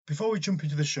Before we jump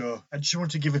into the show, I just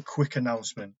want to give a quick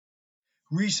announcement.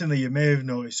 Recently, you may have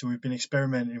noticed that we've been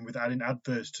experimenting with adding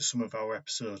adverts to some of our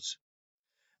episodes.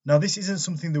 Now, this isn't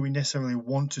something that we necessarily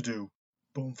want to do,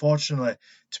 but unfortunately,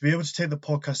 to be able to take the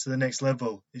podcast to the next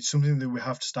level, it's something that we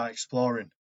have to start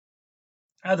exploring.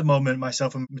 At the moment,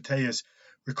 myself and Matthias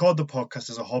record the podcast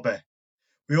as a hobby.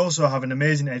 We also have an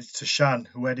amazing editor, Shan,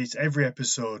 who edits every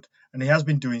episode, and he has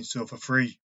been doing so for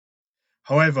free.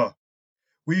 However,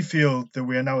 we feel that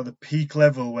we are now at the peak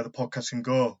level where the podcast can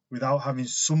go without having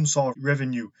some sort of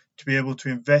revenue to be able to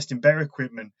invest in better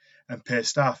equipment and pay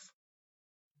staff.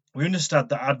 We understand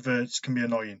that adverts can be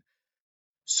annoying,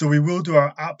 so we will do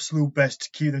our absolute best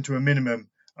to keep them to a minimum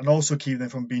and also keep them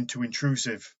from being too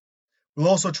intrusive. We'll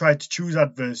also try to choose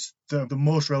adverts that are the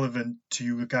most relevant to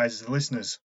you guys as the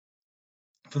listeners.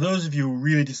 For those of you who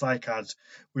really dislike ads,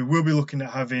 we will be looking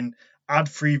at having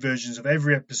ad-free versions of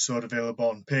every episode available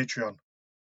on Patreon.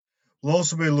 We'll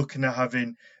also be looking at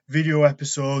having video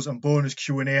episodes and bonus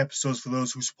Q&A episodes for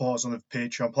those who support us on the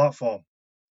Patreon platform.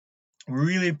 We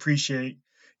really appreciate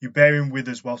you bearing with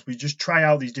us whilst we just try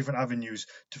out these different avenues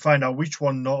to find out which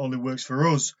one not only works for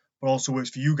us, but also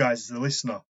works for you guys as the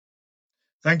listener.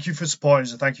 Thank you for supporting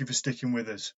us and thank you for sticking with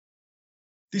us.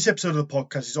 This episode of the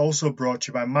podcast is also brought to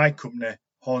you by my company,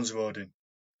 Horns of Odin.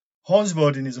 Horns of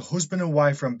Odin is a husband and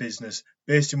wife run business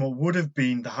based in what would have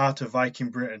been the heart of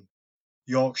Viking Britain,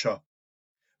 Yorkshire.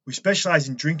 We specialise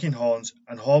in drinking horns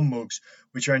and horn mugs,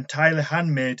 which are entirely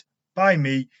handmade by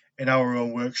me in our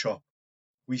own workshop.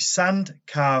 We sand,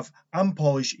 carve and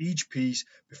polish each piece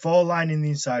before lining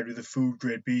the inside with a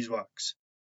food-grade beeswax.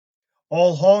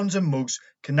 All horns and mugs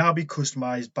can now be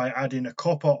customised by adding a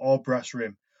copper or brass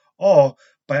rim, or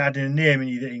by adding a name in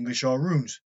either English or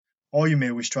runes, or you may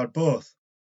wish to add both.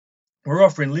 We're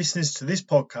offering listeners to this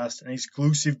podcast an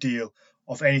exclusive deal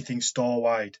of anything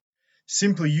store-wide.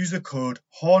 Simply use the code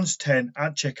HORNS10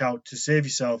 at checkout to save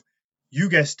yourself, you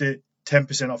guessed it,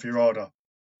 10% off your order.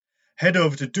 Head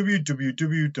over to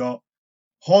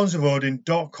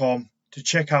www.hornsofodin.com to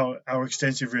check out our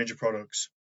extensive range of products.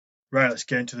 Right, let's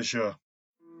get into the show.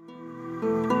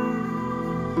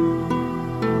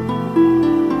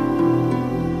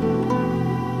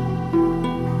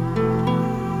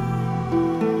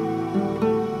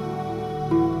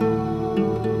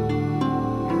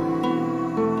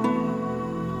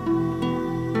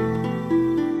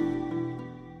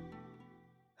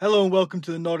 Hello and welcome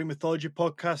to the Nordic Mythology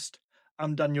Podcast.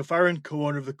 I'm Daniel Farron,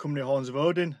 co-owner of the company Horns of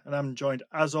Odin, and I'm joined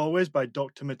as always by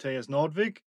Dr. Matthias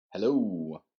Nordvig.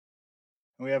 Hello.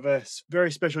 And we have a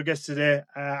very special guest today.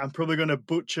 I'm probably going to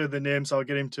butcher the name, so I'll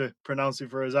get him to pronounce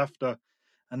it for us after.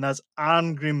 And that's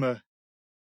Arngrimur.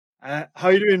 How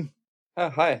are you doing?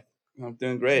 Hi. I'm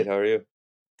doing great. How are you?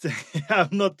 I'm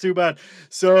not too bad.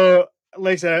 So,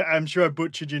 like I said, I'm sure I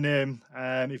butchered your name.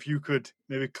 If you could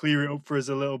maybe clear it up for us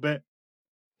a little bit.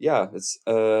 Yeah, it's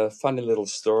a funny little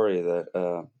story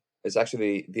that it's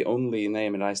actually the only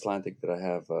name in Icelandic that I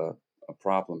have a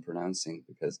problem pronouncing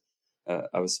because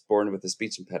I was born with a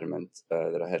speech impediment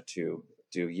that I had to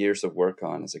do years of work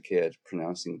on as a kid,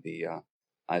 pronouncing the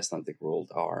Icelandic ruled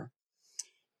R.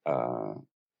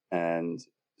 And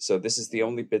so this is the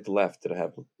only bit left that I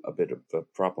have a bit of a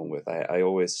problem with. I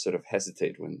always sort of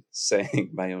hesitate when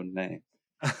saying my own name.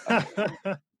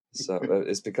 So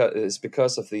it's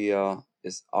because of the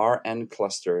this RN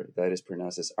cluster that is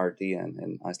pronounced as RDN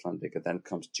in Icelandic, and then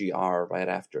comes GR right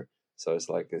after. So it's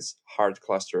like this hard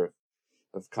cluster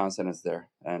of consonants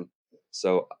there, and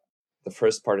so the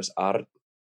first part is Ar,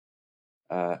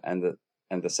 and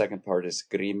the second part is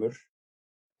Grimur,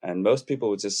 and most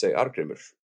people would just say Arngrimur.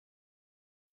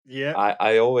 Yeah.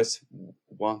 I always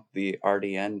want the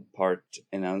RDN part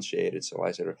enunciated, so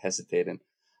I sort of hesitate and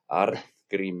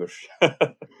Arngrimur.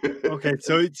 Okay,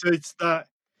 so it's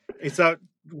that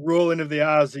rolling of the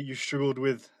R's that you struggled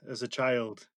with as a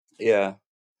child. Yeah.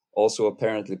 Also,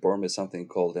 apparently born with something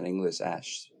called an English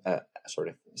ash.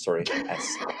 Sorry,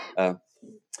 S.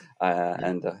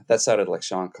 And that sounded like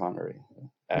Sean Connery.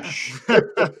 Ash.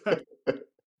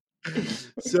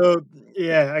 So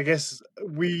yeah, I guess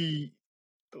us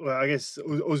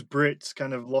Brits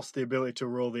kind of lost the ability to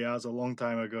roll the R's a long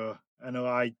time ago. I know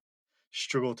I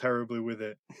struggle terribly with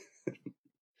it.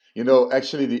 You know,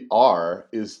 actually, the R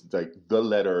is like the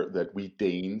letter that we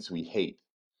Danes we hate.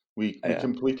 We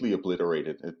completely obliterate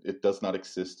it. It does not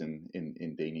exist in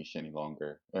Danish any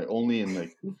longer. Only in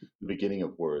like the beginning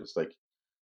of words, like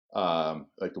the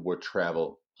word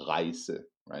travel, reise.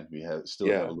 Right? We still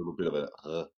have a little bit of a,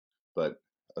 but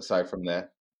aside from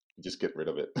that, just get rid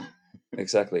of it.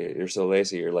 Exactly. You're so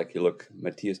lazy. You look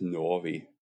Matthias Novi.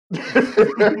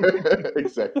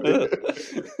 Exactly.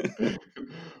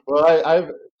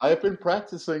 Well, I've been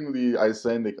practicing the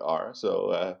Icelandic R,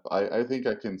 so I think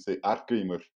I can say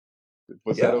Arngrimur.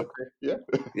 Was that Yeah, okay? Yeah.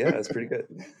 yeah, that's pretty good.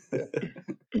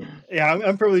 Yeah,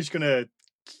 I'm probably just gonna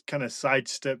kind of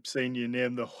sidestep saying your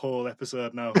name the whole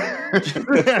episode now.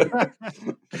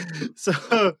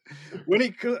 So when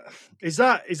is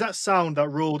that sound, that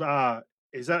rolled R,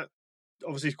 is that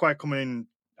obviously it's quite common in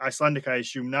Icelandic, I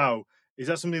assume now. Is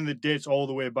that something that dates all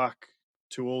the way back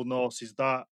to Old Norse? Is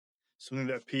that something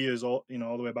that appears all the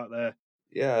way back there?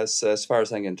 Yeah, as far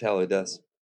as I can tell, it does.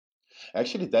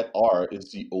 Actually, that R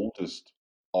is the oldest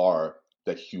R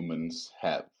that humans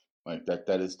have. Like that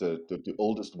is the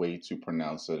oldest way to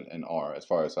pronounce an R, as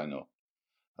far as I know.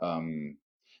 Um,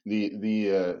 the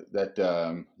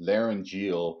that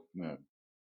laryngeal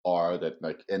R that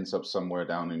like ends up somewhere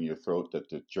down in your throat that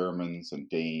the Germans and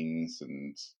Danes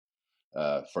and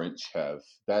French have.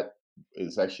 That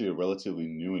is actually a relatively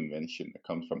new invention that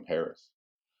comes from Paris.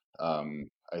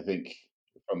 I think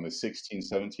from the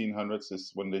 1700s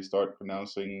is when they start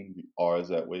pronouncing the R's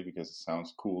that way because it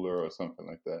sounds cooler or something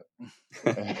like that.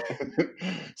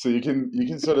 So you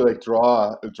can sort of like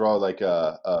draw like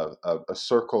a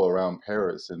circle around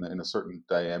Paris in a certain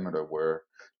diameter where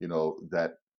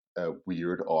that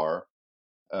weird R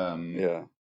um, Yeah.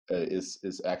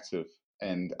 is active,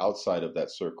 and outside of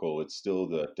that circle, it's still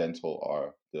the dental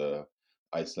R, the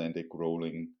Icelandic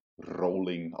rolling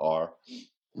R.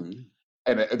 Mm.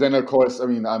 And then of course, I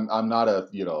mean, I'm not a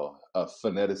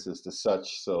phoneticist as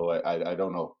such, so I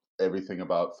don't know everything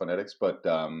about phonetics, but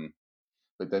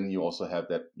then you also have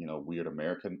that weird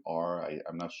American R.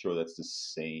 I'm not sure that's the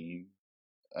same.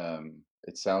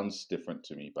 It sounds different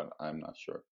to me, but I'm not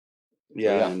sure. So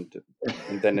Yeah, yeah,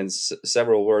 and then in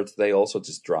several words they also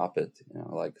just drop it,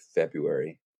 like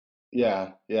February.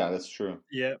 yeah, that's true.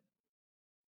 Yeah.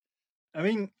 I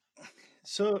mean,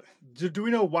 so do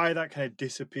we know why that kind of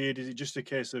disappeared? Is it just a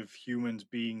case of humans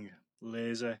being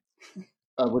lazy?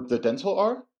 With the dental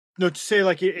R. No, to say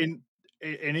like in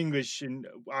English,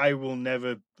 I will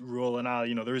never roll an R.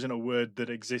 There isn't a word that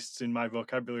exists in my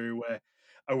vocabulary where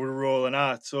I would roll an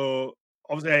R. So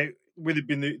obviously, with it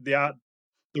being the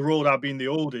rolled R being the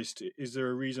oldest, is there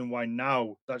a reason why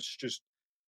now that's just,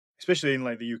 especially in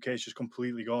like the UK, it's just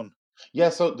completely gone? Yeah,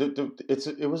 so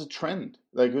it was a trend.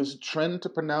 Like it was a trend to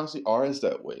pronounce the R's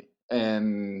that way,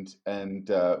 and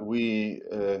we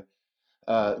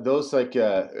those like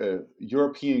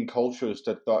European cultures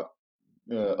that thought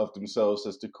of themselves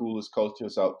as the coolest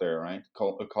cultures out there, right?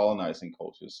 Colonizing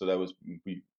cultures. So that was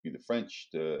the French,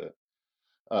 the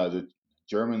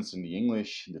Germans, and the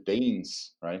English, the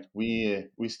Danes, right? We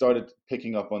started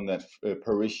picking up on that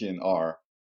Parisian R,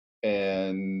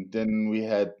 and then we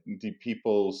had the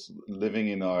peoples living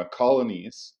in our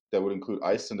colonies that would include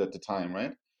Iceland at the time,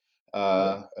 right?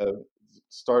 Yep.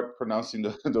 Start pronouncing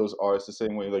those R's the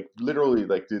same way, like literally,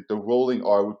 like the rolling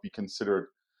R would be considered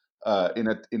in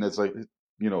a like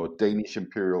Danish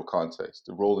imperial context.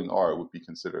 The rolling R would be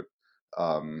considered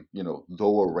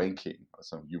lower ranking, or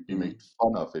something. You'd be made Mm.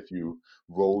 fun of if you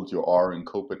rolled your R in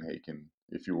Copenhagen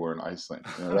if you were in Iceland,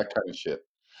 that kind of shit.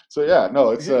 So yeah,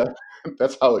 no, it's Yeah,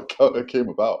 that's how it came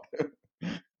about.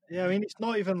 yeah. I mean, it's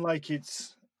not even like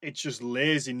it's just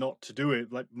lazy not to do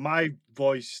it. Like my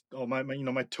voice or my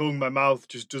tongue, my mouth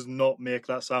just does not make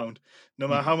that sound. No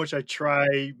matter how much I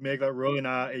try make that rolling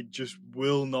R, it just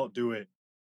will not do it.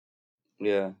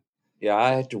 Yeah, yeah,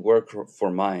 I had to work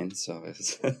for mine, so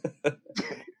it's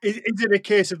Is it a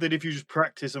case of that if you just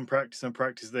practice and practice and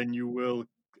practice, then you will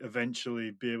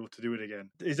eventually be able to do it again?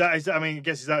 I mean, I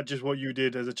guess, is that just what you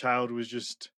did as a child, was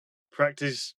just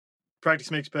practice?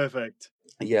 Practice makes perfect.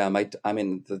 yeah, I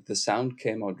mean the sound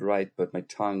came out right, but my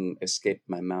tongue escaped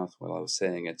my mouth while I was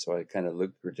saying it, so I kind of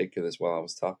looked ridiculous while I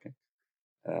was talking.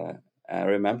 Uh, I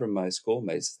remember my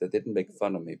schoolmates, they didn't make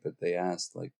fun of me, but they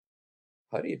asked like,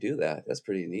 "How do you do that? That's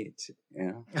pretty neat," you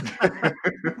know?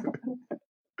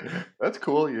 That's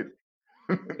cool.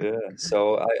 Yeah.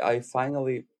 So I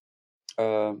finally,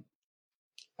 uh,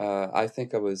 I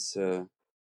think I was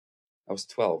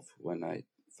 12 when I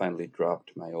finally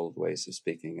dropped my old ways of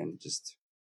speaking and just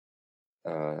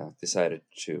decided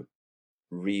to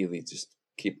really just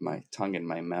keep my tongue in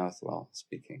my mouth while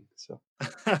speaking. So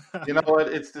You know what?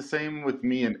 It's the same with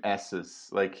me and S's.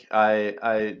 Like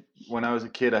I when I was a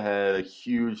kid, I had a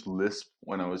huge lisp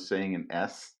when I was saying an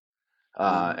S.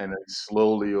 mm, And then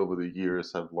slowly over the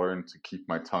years, I've learned to keep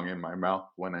my tongue in my mouth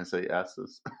when I say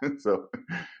S's. So,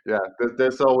 yeah,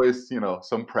 there's always,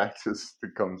 some practice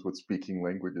that comes with speaking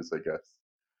languages, I guess.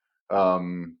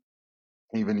 Um,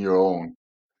 Even your own.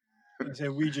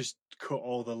 So we just cut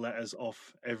all the letters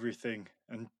off everything,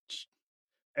 and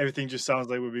everything just sounds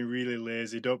like we're being really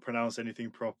lazy. Don't pronounce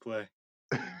anything properly.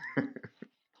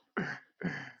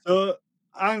 So,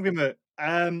 Arngrimur,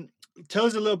 tell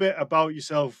us a little bit about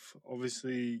yourself.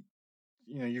 Obviously,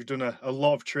 you've done a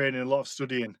lot of training, a lot of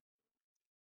studying.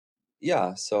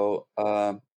 Yeah, so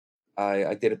I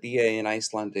did a BA in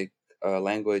Icelandic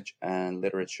language and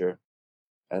literature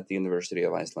at the University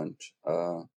of Iceland.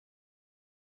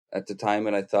 At the time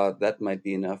when I thought that might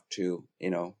be enough to,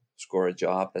 score a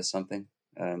job as something.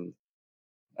 And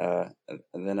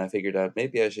then I figured out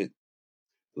maybe I should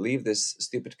leave this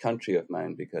stupid country of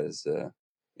mine because,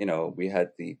 we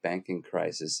had the banking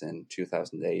crisis in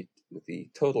 2008 with the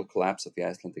total collapse of the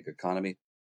Icelandic economy.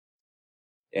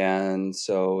 And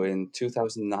so in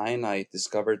 2009, I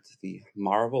discovered the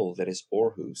marvel that is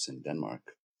Aarhus in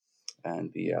Denmark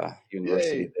and the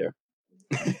university Yay, there.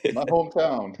 my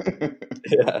hometown.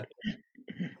 Yeah,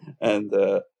 and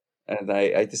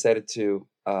I decided to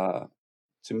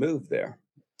move there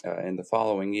in the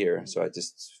following year. So I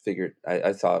just figured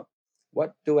I thought,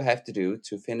 what do I have to do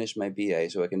to finish my BA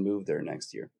so I can move there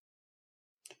next year?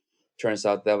 Turns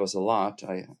out that was a lot.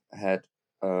 I had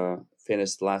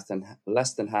finished less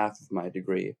than half of my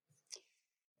degree.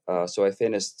 So I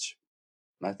finished,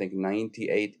 I think,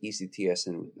 98 ECTS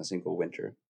in a single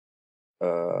winter,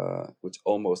 which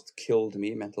almost killed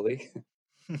me mentally.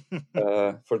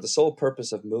 For the sole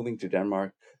purpose of moving to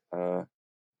Denmark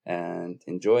and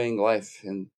enjoying life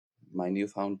in my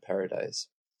newfound paradise.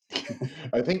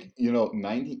 I think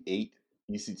 98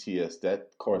 ECTS,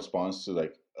 that corresponds to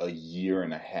like a year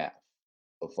and a half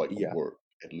of like Yeah, work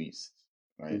at least,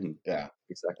 right? Yeah,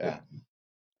 exactly. yeah.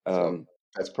 So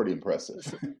that's pretty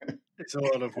impressive. It's a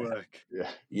lot of work. Yeah.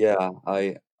 Yeah,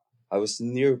 I was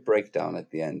near breakdown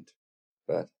at the end,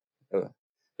 but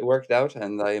it worked out,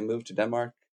 and I moved to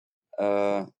Denmark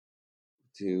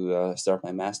to start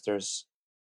my master's.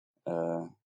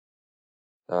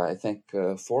 I think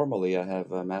formally I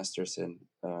have a master's in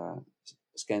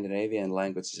Scandinavian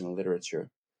languages and literature,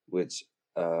 which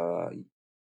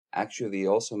actually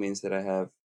also means that I have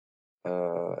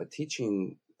a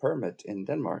teaching permit in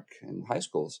Denmark in high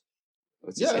schools,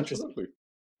 which Yeah, is interesting absolutely.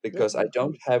 because I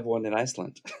don't have one in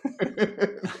Iceland.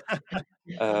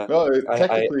 No, I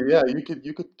technically, yeah,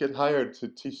 you could get hired to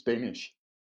teach Danish.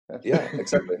 Yeah,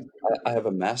 exactly. I have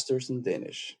a master's in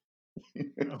Danish.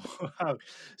 Wow.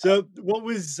 So what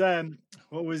was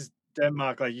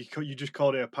Denmark like? You just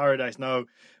called it a paradise. Now,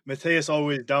 Matthias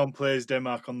always downplays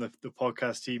Denmark on the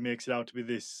podcast. He makes it out to be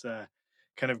this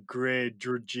kind of grey,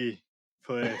 drudgy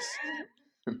place.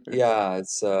 Yeah,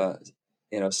 it's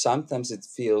sometimes it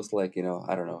feels like,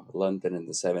 I don't know, London in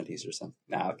the 70s or something.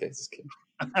 Nah, okay, just kidding.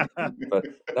 But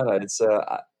no, it's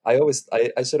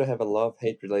I sort of have a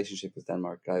love-hate relationship with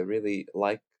Denmark. I really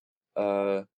like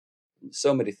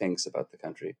so many things about the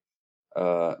country.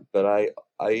 But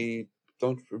I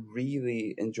don't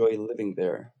really enjoy living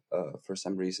there for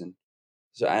some reason.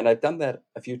 So, and I've done that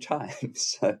a few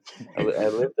times. I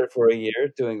lived there for a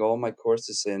year doing all my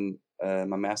courses in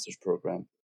my master's program.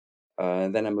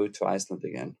 And then I moved to Iceland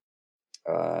again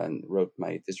and wrote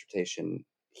my dissertation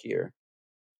here.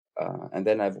 And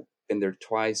then I've been there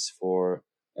twice for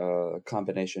a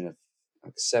combination of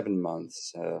like 7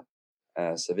 months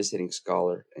as a visiting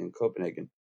scholar in Copenhagen.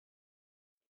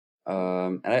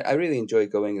 And I really enjoy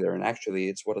going there. And actually,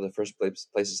 it's one of the first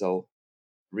places I'll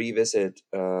revisit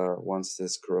once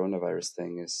this coronavirus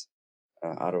thing is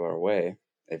out of our way,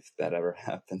 if that ever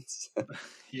happens.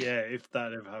 Yeah, if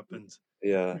that ever happens.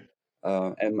 Yeah.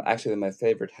 And actually, my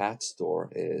favorite hat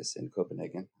store is in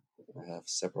Copenhagen. I have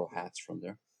several hats from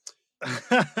there.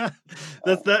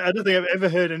 That's that. I don't think I've ever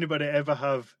heard anybody ever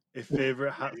have a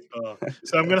favorite hat store.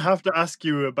 So I'm gonna have to ask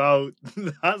you about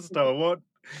the hat store. What?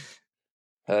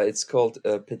 It's called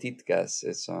Petit Gas.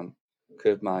 It's on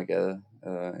Købmagergade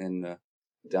in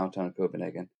downtown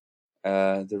Copenhagen.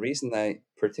 The reason I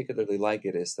particularly like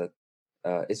it is that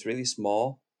it's really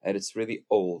small and it's really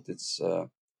old.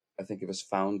 I think it was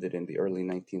founded in the early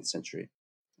 19th century,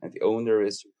 and the owner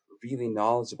is really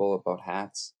knowledgeable about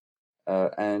hats,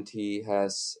 and he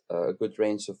has a good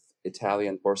range of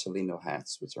Italian Borsalino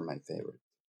hats, which are my favorite.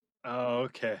 Oh,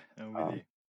 okay. I'm with you.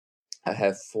 I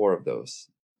have 4 of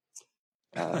those.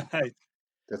 Right.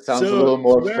 That sounds a So little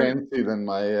more where? fancy than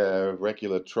my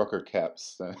regular trucker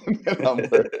caps that I'm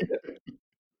wearing.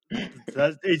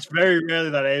 It's very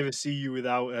rare that I ever see you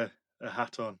without a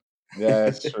hat on. Yeah,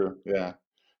 that's true. Yeah.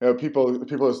 People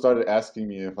have started asking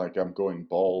me if like I'm going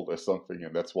bald or something,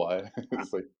 and that's why.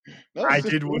 It's like, no, I it's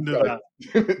just did blue wonder sky.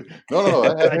 that. No, I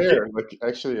have I did. hair. Like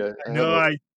actually, I I have know. a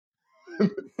I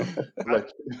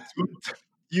like.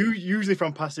 you usually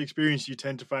from past experience, you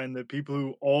tend to find that people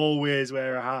who always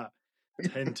wear a hat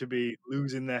tend to be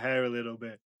losing their hair a little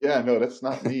bit. Yeah, no, that's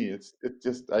not me. It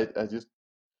just I just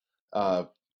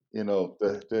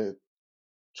the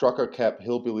trucker cap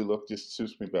hillbilly look just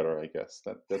suits me better, I guess.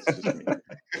 That's just me.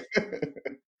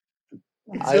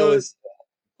 I So always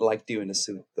like doing a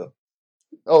suit though.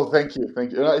 Oh, thank you,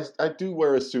 thank you. And I do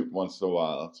wear a suit once in a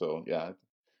while, so yeah,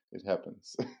 it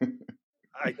happens.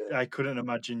 I couldn't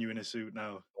imagine you in a suit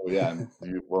now. Oh yeah, and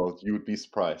you would be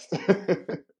surprised.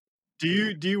 Do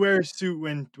you wear a suit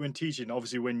when teaching?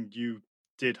 Obviously, when you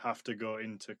did have to go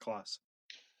into class.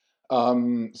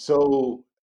 So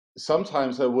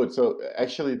sometimes I would. So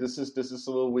actually, this is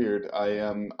a little weird. I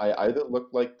either look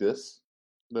like this,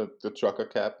 the trucker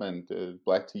cap and the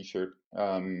black t-shirt,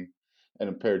 and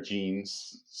a pair of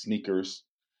jeans, sneakers,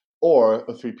 or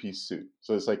a three-piece suit.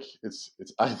 So it's like it's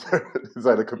either it's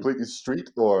either completely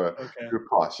street or Okay. you're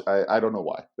posh. I don't know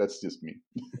why. That's just me.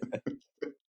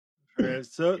 Right.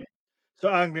 So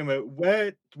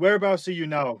Arngrimur, whereabouts are you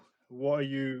now? What are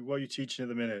you teaching at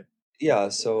the minute? Yeah,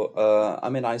 so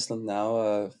I'm in Iceland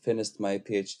now. Finished my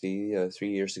PhD 3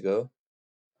 years ago.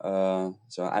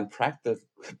 So I'm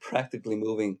practically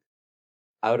moving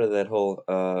out of that whole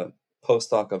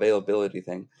postdoc availability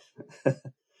thing.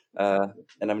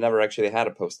 And I've never actually had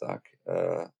a postdoc.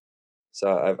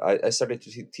 So I started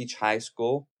to teach high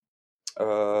school,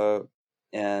 uh,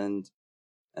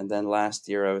 and then last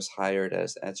year I was hired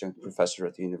as adjunct professor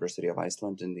at the University of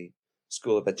Iceland in the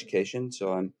School of Education.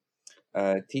 So I'm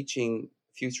teaching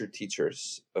future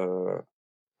teachers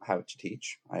how to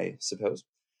teach, I suppose.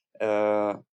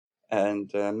 Uh, and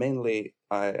mainly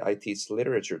I teach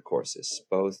literature courses,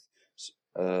 both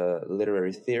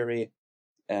literary theory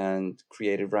and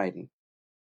creative writing.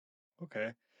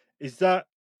 Okay. Is that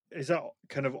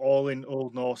kind of all in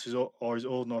Old Norse, or is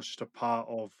Old Norse just a part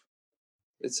of?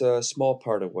 It's a small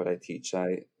part of what I teach.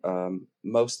 I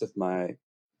most of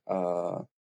uh,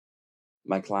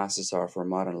 my classes are for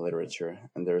modern literature,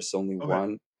 and there's only Okay.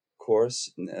 one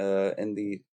course in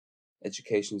the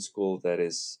education school that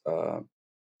is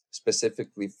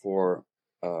specifically for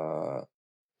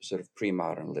sort of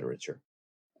pre-modern literature,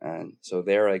 and so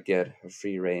there I get a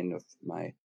free reign of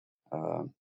my uh,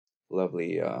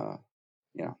 lovely,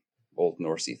 Old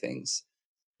Norsey things.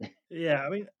 Yeah, I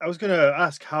mean, I was going to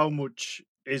ask how much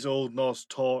is Old Norse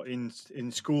taught in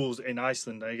schools in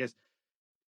Iceland? I guess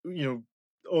you know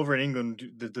over in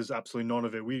England there's absolutely none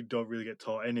of it. We don't really get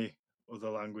taught any other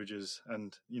languages,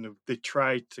 and they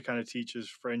try to kind of teach us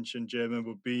French and German,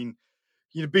 but being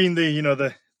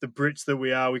the the Brits that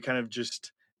we are, we kind of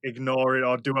just ignore it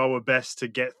or do our best to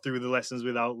get through the lessons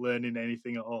without learning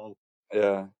anything at all.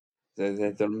 Yeah,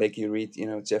 they don't make you read,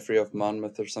 Geoffrey of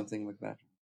Monmouth or something like that.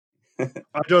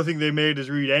 I don't think they made us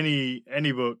read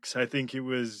any books. I think it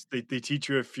was they teach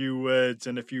you a few words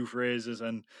and a few phrases,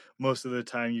 and most of the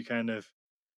time you kind of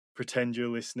pretend you're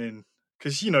listening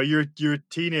because you're a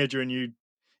teenager and you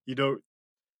don't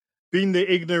being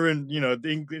the ignorant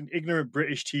ignorant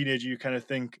British teenager. You kind of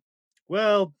think,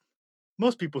 well,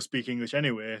 most people speak English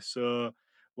anyway, so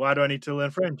why do I need to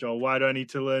learn French or why do I need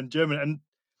to learn German? And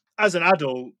as an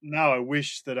adult now, I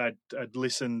wish that I'd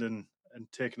listened and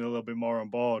taken a little bit more on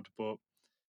board, but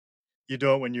you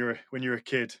don't when you're a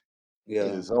kid. Yeah.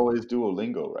 There's always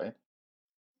Duolingo, right?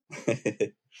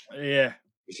 Yeah.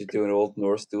 We should do an Old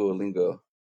Norse Duolingo.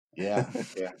 Yeah,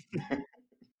 yeah.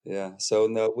 Yeah. So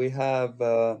no, we have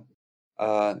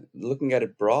looking at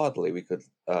it broadly, we could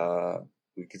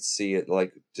see it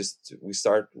like just we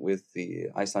start with the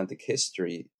Icelandic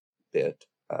history bit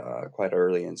quite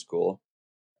early in school.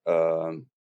 Um,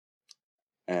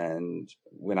 and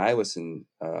when I was in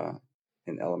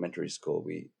elementary school,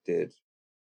 we did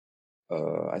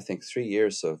I think 3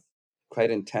 years of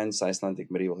quite intense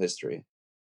Icelandic medieval history.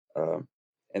 Um,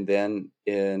 and then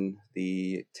in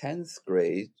the 10th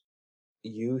grade,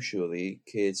 usually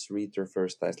kids read their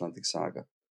first Icelandic saga.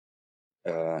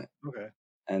 Okay.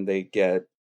 And they get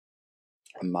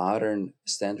a modern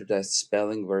standardized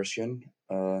spelling version,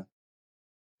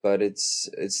 but it's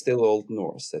still Old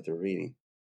Norse that they're reading.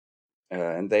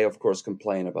 And they, of course,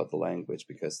 complain about the language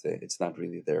because it's not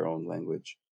really their own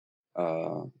language.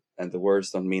 Uh, and the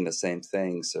words don't mean the same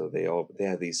thing. So they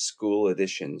have these school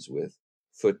editions with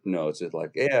footnotes with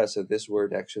like, yeah, so this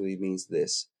word actually means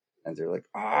this, and they're like,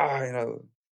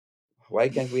 why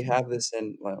can't we have this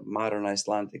in modern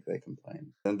Icelandic? They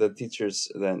complain, and the teachers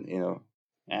then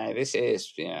this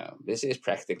is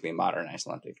practically modern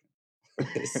Icelandic.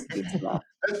 It's not.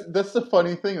 That's the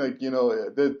funny thing. Like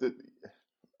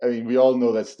I mean, we all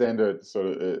know that standard sort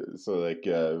of like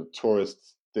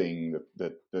tourist thing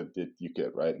that you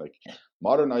get, right? Like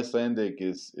modern Icelandic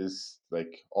is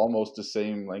like almost the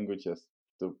same language as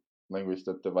the language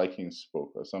that the Vikings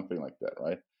spoke, or something like that,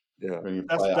 right? Yeah. When you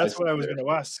That's apply that's what I Iceland was there. going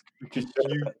to ask, because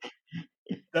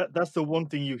that's the one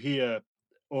thing you hear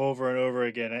over and over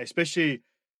again, especially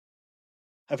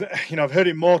I've heard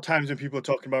it more times when people are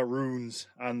talking about runes,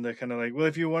 and they're kind of like, well,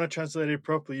 if you want to translate it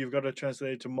properly, you've got to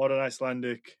translate it to modern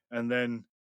Icelandic, and then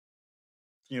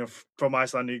from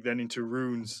Icelandic then into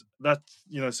runes. That's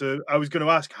So I was going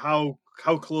to ask, how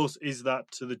close is that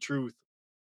to the truth?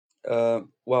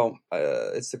 Well,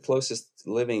 it's the closest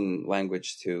living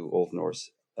language to Old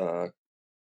Norse.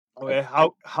 Okay,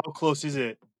 how close is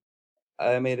it?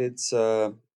 I mean, it's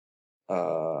the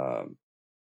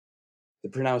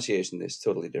pronunciation is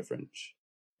totally different,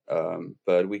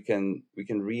 but we can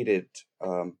read it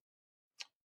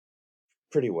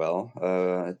pretty well.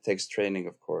 It takes training,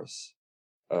 of course,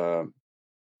 um,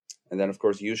 and then of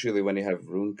course, usually when you have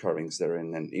rune carvings, they're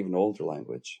in an even older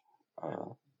language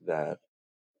that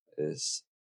is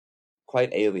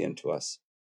quite alien to us.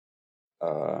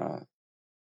 Uh,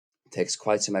 it takes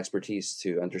quite some expertise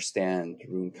to understand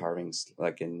rune carvings,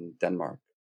 like in Denmark.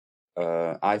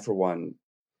 I, for one,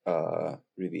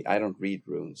 really, I don't read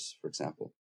runes, for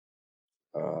example.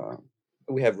 Uh,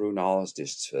 we have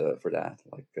runologists for that,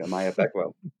 like Maya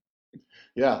Beckwell.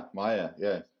 Yeah, Maya.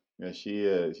 Yeah, yeah.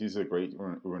 She's a great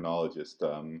runologist.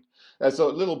 So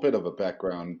a little bit of a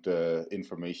background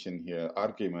information here.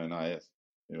 Arngrimur and I,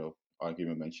 you know,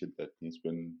 Arngrimur mentioned that he's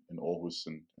been in Aarhus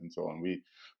and so on.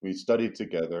 We studied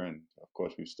together, and of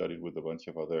course we studied with a bunch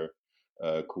of other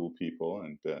cool people.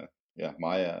 And yeah,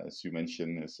 Maya, as you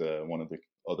mentioned, is one of the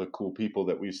other cool people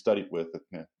that we studied with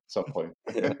at some point.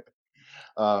 Yeah.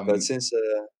 But um, since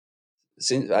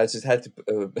I just had to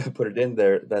put it in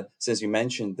there, that since you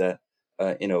mentioned that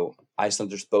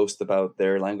Icelanders boast about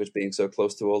their language being so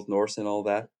close to Old Norse and all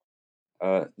that,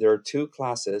 there are two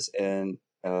classes in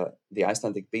the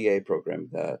Icelandic BA program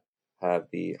that have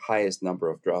the highest number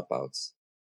of dropouts.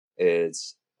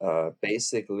 It's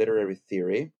basic literary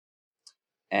theory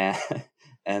and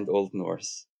and Old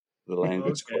Norse, the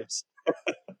language Okay. course.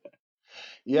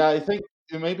 Yeah, I think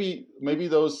maybe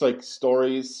those like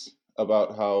stories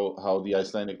about how the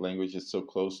Icelandic language is so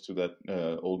close to that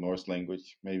Old Norse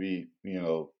language, maybe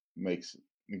makes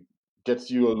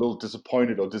gets you a little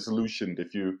disappointed or disillusioned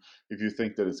if you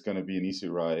think that it's going to be an easy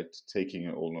ride taking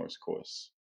an Old Norse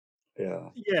course. Yeah,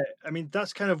 Yeah, I mean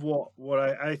that's kind of what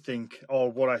I think,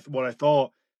 or what I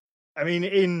thought. I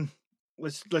mean,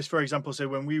 let's for example say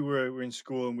when we were in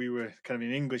school and we were kind of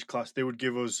in English class, they would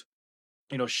give us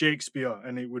Shakespeare,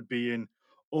 and it would be in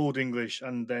Old English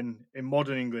and then in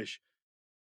Modern English.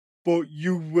 But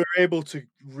you were able to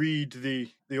read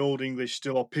the Old English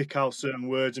still, or pick out certain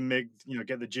words and make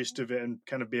get the gist of it and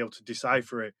kind of be able to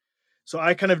decipher it. So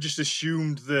I kind of just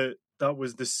assumed that that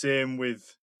was the same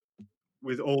with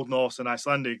Old Norse and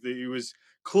Icelandic, that it was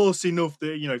close enough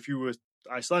that if you were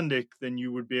Icelandic, then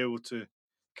you would be able to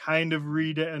kind of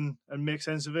read it and make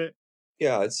sense of it.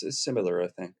 yeah, it's similar, I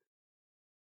think.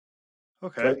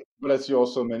 Okay. But as you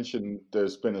also mentioned,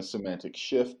 there's been a semantic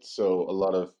shift, so a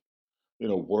lot of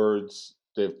words,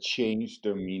 they've changed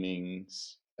their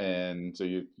meanings, and so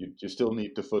you still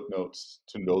need the footnotes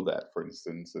to know that, for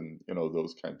instance, and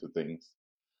those kinds of things.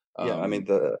 Yeah, I mean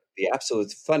um the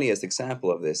absolute funniest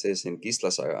example of this is in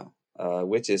Gisla Saga,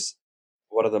 which is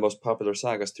one of the most popular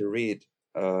sagas to read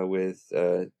with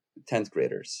 10th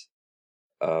graders,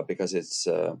 because it's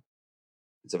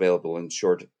available in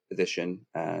short edition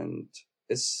and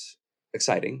it's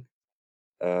exciting.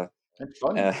 Uh, and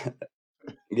funny. uh,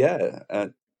 yeah,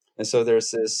 and so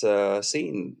there's this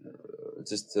scene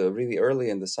just really early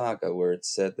in the saga where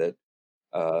it's said that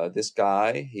this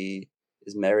guy, he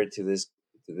is married to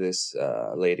this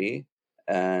lady,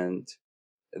 and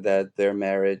that their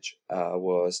marriage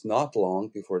was not long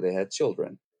before they had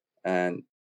children, and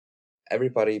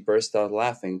everybody burst out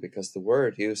laughing because the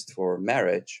word used for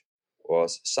marriage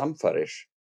was samfarish,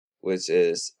 which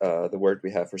is the word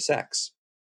we have for sex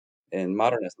in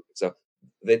modernism. So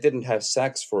they didn't have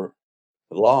sex for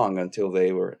long until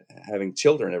they were having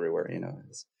children everywhere.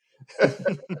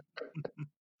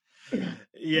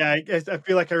 Yeah, I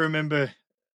feel like I remember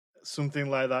something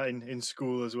like that in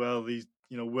school as well. These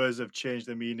words have changed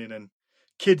their meaning, and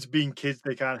kids being kids,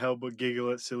 they can't help but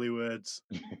giggle at silly words.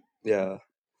 Yeah,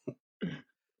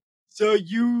 So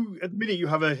you, at the minute, you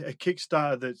have a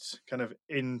Kickstarter that's kind of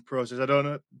in process. I don't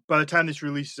know. By the time this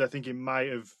releases, I think it might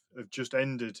have just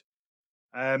ended.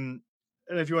 And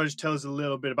if you want to just tell us a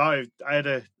little bit about it, I had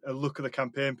a look at the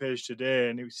campaign page today,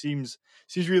 and it seems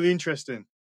really interesting.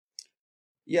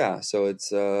 Yeah, so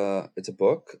it's a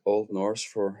book, Old Norse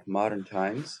for Modern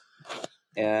Times,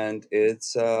 and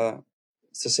it's a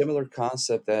similar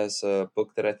concept as a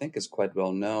book that I think is quite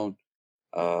well known,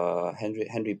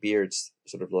 Henry Beard's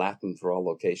sort of Latin for all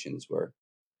locations, where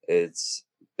it's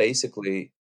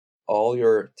basically all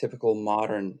your typical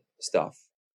modern stuff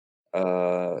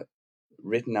uh,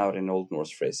 written out in Old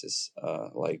Norse phrases,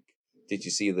 like "Did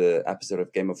you see the episode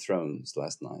of Game of Thrones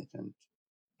last night?" and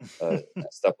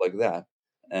stuff like that,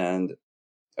 and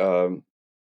um,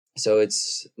 so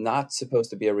it's not supposed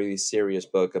to be a really serious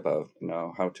book about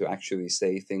how to actually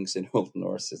say things in Old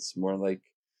Norse. It's more like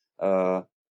uh,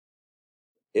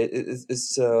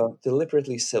 it's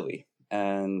deliberately silly,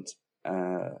 uh,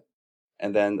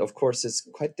 and then of course it's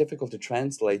quite difficult to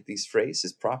translate these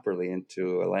phrases properly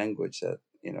into a language that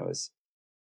is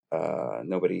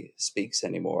nobody speaks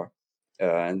anymore,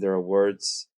 and there are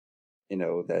words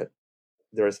that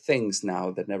there are things now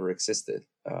that never existed.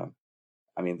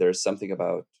 I mean, there's something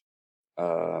about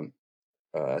um,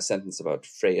 a sentence about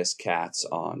Freya's cats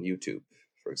on YouTube,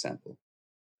 for example.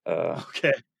 Uh,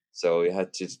 Okay. so you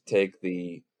had to take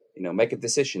make a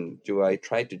decision. Do I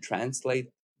try to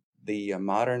translate the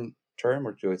modern term,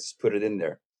 or do I just put it in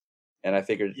there? And I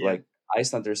figured, Yeah. like,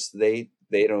 Icelanders, they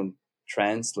don't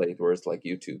translate words like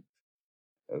YouTube.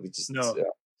 We just No.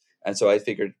 and so I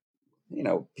figured,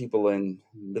 people in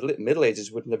Middle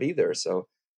Ages wouldn't have either. So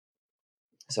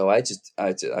I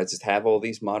just have all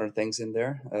these modern things in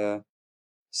there.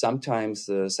 Sometimes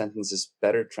the sentence is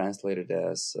better translated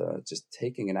as just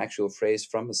taking an actual phrase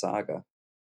from a saga.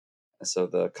 So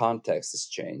the context is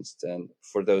changed. And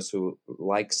for those who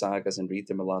like sagas and read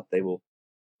them a lot, they will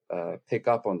pick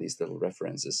up on these little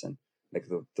references and make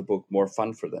the book more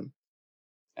fun for them.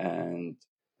 And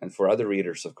for other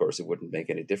readers, of course, it wouldn't make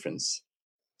any difference.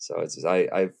 So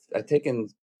I've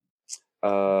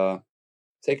uh,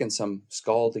 taken some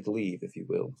scaldic leave, if you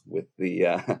will, with the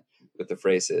with the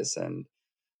phrases and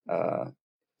uh,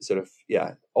 sort of,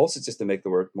 yeah, also just to make the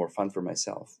work more fun for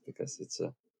myself, because it's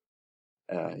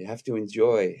you have to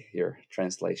enjoy your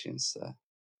translations. Yeah,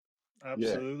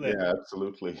 Absolutely. yeah,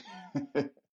 absolutely. I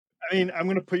mean, I'm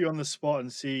going to put you on the spot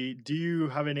and see. Do you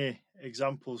have any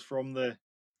examples from the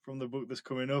book that's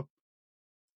coming up?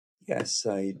 Yes,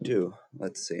 I do.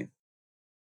 Let's see.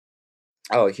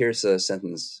 Oh, here's a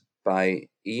sentence by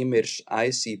Emir's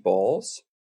Icy Balls.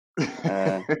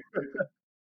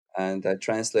 And I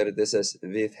translated this as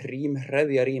Við hrím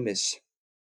hreðja rýmis.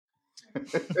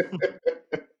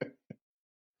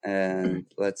 And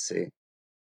let's see.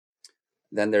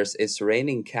 Then there's It's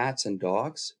Raining Cats and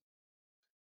Dogs,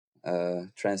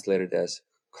 translated as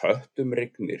Köttum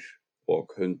rignir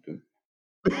og hundum.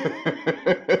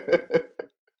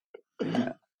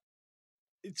 Yeah.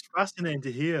 It's fascinating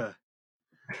to hear.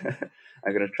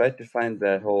 I'm going to try to find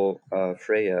that whole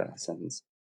Freya sentence.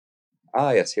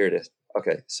 Ah, yes, here it is.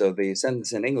 Okay, so the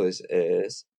sentence in English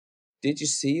is, did you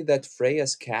see that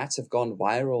Freya's cats have gone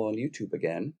viral on YouTube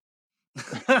again?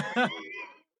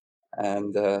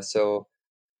 And so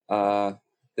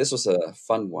this was a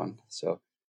fun one. So,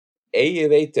 eigi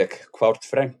veit ég hvort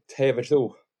frengt hefur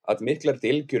þú að miklar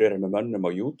dylgjur eru með mönnum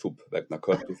á YouTube vegna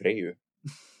köttu Freyju.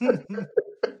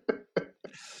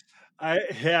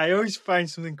 I always find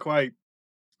something quite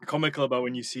comical about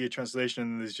when you see a translation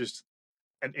and there's just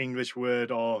an English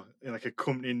word or like a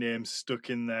company name stuck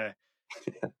in there.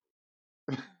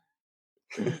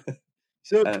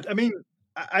 So, I mean,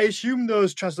 I assume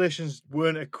those translations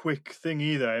weren't a quick thing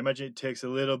either. I imagine it takes a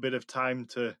little bit of time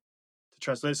to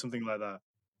translate something like that.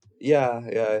 Yeah,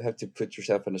 I have to put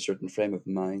yourself in a certain frame of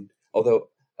mind. Although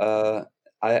I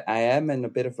am in a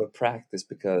bit of a practice,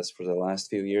 because for the last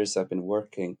few years I've been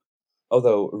working,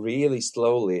 although really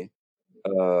slowly,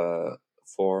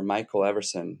 for Michael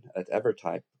Everson at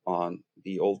Evertype on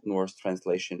the Old Norse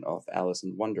translation of Alice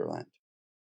in Wonderland.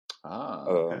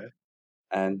 Okay.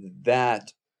 And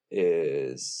that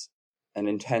is an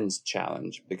intense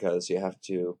challenge, because you have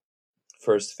to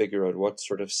first figure out what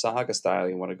sort of saga style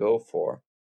you want to go for.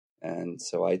 And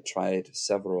so I tried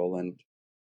several, and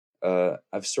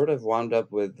I've sort of wound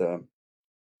up with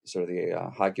sort of the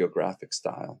hagiographic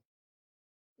style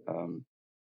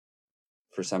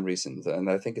for some reasons, and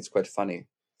I think it's quite funny.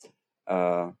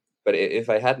 But if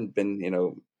I hadn't been,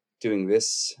 doing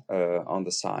this on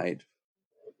the side,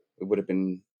 it would have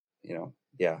been,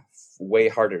 way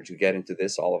harder to get into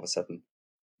this all of a sudden.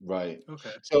 Right.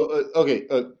 Okay. So,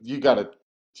 you gotta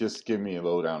just give me a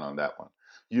lowdown on that one.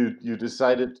 You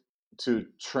decided to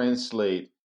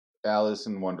translate Alice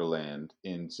in Wonderland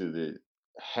into the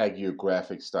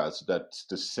hagiographic style, so that's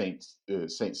the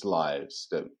saints' lives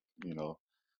that you know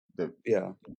the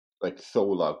Yeah. like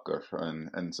Tholaker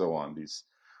and so on. These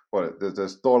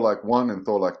there's Thorlak 1 and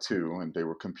Thorlak 2, and they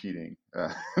were competing.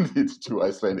 The two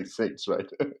Icelandic saints, right?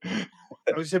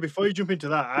 I was say before you jump into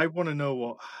that, I want to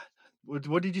know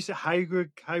what did you say?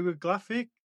 Hieroglyphic?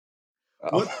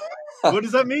 What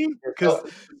does that mean? Because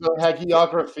So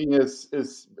hagiography is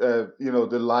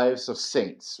the lives of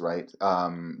saints, right?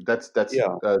 That's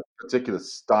Yeah, a particular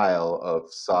style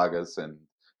of sagas and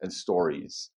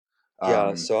stories. yeah.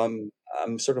 Um, So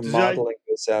I'm sort of does that modeling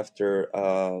this after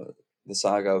the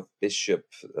saga of Bishop.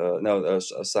 No,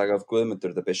 a saga of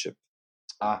Guðmundur the Bishop.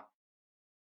 ah,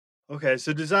 okay?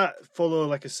 So does that follow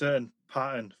like a certain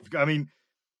pattern? I mean,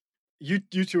 you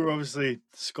two are obviously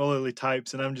scholarly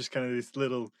types, and I'm just kind of this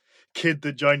little kid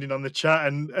that joined in on the chat,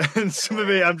 and and some of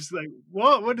it I'm just like,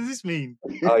 what does this mean?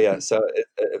 Oh yeah. So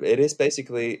it is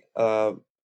basically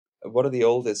one of the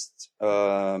oldest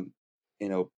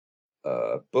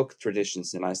book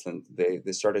traditions in Iceland. They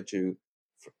started to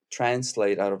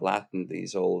translate out of Latin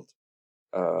these old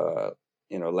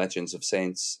legends of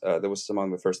saints. That was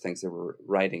among the first things they were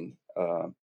writing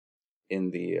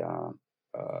in the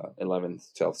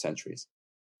 11th, 12th centuries.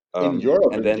 in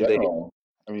Europe And in then they, general,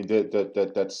 I mean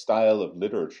that style of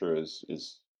literature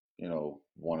is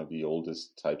one of the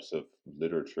oldest types of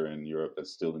literature in Europe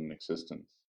that's still in existence.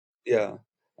 yeah,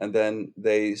 and then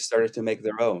they started to make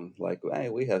their own. Like, hey,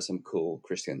 we have some cool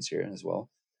Christians here as well,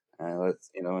 and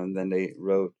and then they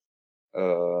wrote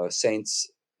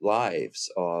saints'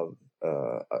 lives of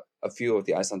a few of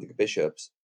the Icelandic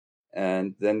bishops,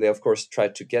 and then they of course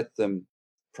tried to get them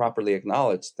properly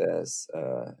acknowledged as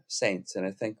saints. And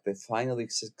I think they finally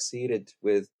succeeded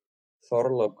with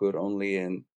Þorlákur only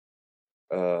in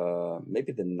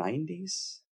maybe the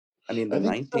 90s. I mean, the I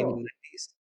think so.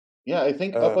 1990s. Yeah, I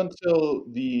think up Uh, until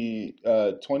the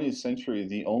 20th century,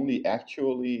 the only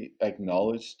actually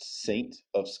acknowledged saint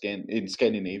in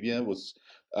Scandinavia was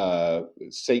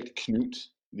Saint Knut,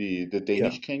 the yeah,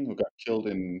 Danish king who got killed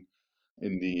in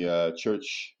the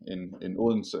church in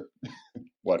Odense.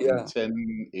 What, in yeah,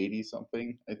 1080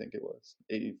 something? I think it was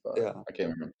 85. yeah. I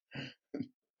can't remember.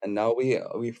 And now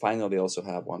we finally also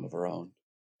have one of our own.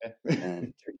 Yeah.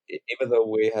 And even though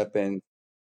we have been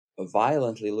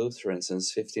violently Lutheran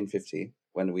since 1550,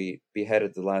 when we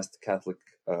beheaded the last Catholic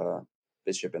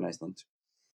bishop in Iceland,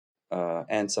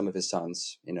 and some of his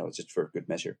sons, just for good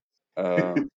measure.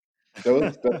 Uh,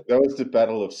 That was the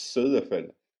Battle of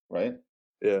Söderfeld, right?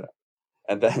 yeah.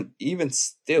 And then even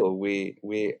still, we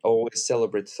always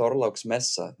celebrate Thorláks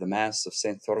Messa, the Mass of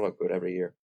Saint Thorlákur, every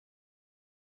year.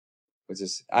 Which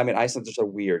is, I mean, Icelanders are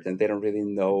weird, and they don't really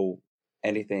know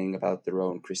anything about their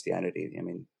own Christianity. I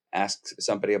mean, ask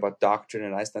somebody about doctrine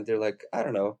in Iceland, they're like, I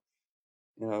don't know,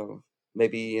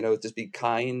 maybe just be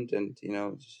kind and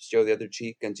show the other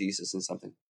cheek and Jesus and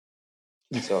something.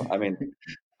 So I mean,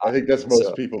 I think that's most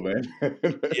so people, man.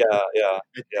 yeah,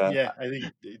 Yeah, I think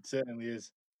it certainly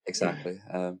is. exactly.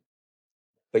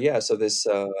 But yeah, so this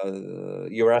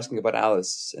you were asking about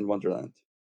Alice in Wonderland.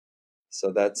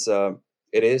 So that's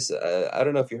it is. I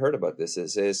don't know if you heard about this.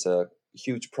 This is a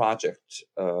huge project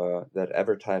that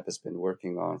Evertype has been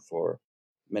working on for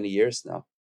many years now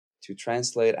to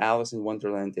translate Alice in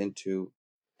Wonderland into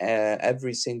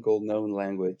every single known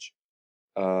language,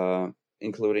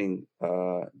 including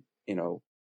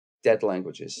dead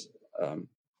languages. Um,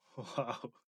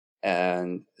 Wow.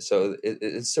 and so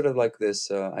it's sort of like this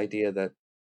idea that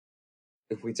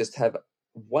if we just have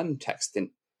one text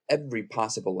in every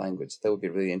possible language, that would be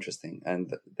really interesting.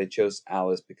 And they chose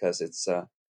Alice because it's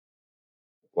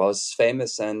it's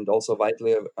famous and also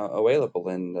widely available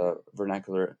in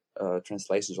vernacular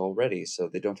translations already, so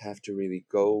they don't have to really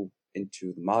go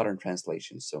into the modern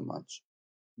translations so much.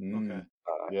 Okay. Mm,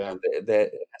 yeah. And it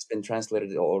has been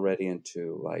translated already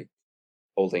into like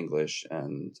Old English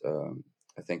and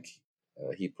I think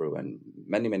Hebrew and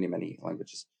many, many, many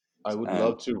languages. I would And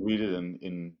love to read it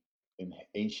in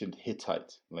ancient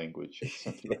Hittite language,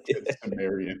 something like that,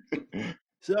 Sumerian.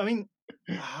 So I mean,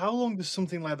 how long does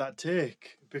something like that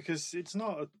take? Because it's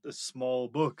not a small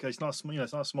book. It's not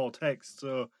it's not a small text.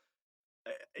 So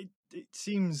it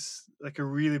seems like a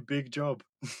really big job.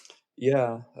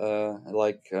 yeah,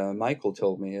 like Michael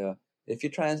told me, if you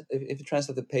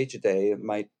translate a page a day, it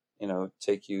might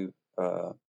take you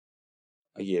a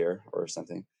year or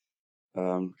something.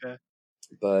 Okay.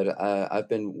 But I've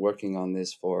been working on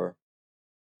this for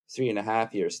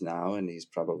 3.5 years now, and he's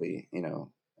probably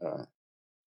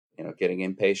getting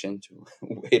impatient,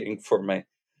 waiting for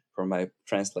my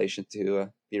translation to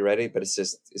be ready. But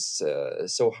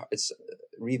it's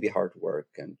really hard work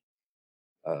and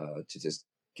to just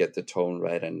get the tone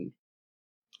right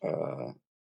uh,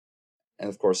 and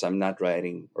of course, I'm not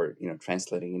writing or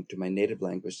translating into my native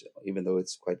language, even though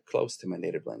it's quite close to my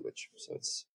native language. So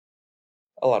it's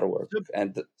a lot of work, So,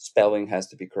 and the spelling has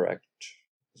to be correct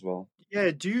as well.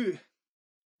 yeah, do you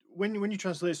when you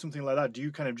translate something like that, do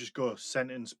you kind of just go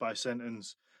sentence by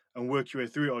sentence and work your way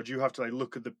through it, or do you have to like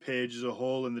look at the page as a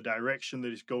whole and the direction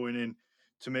that it's going in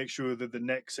to make sure that the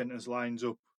next sentence lines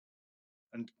up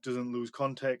and doesn't lose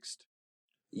context?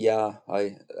 Yeah,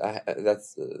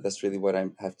 that's really what I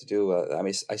have to do. I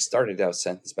mean, I started out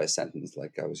sentence by sentence,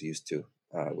 like I was used to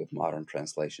with modern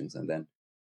translations, and then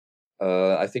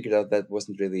I figured out that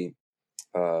wasn't really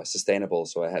sustainable,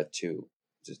 so I had to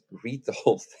just read the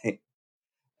whole thing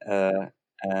uh,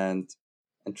 and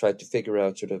try to figure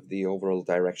out sort of the overall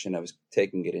direction I was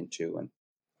taking it into. And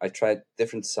I tried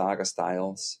different saga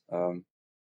styles,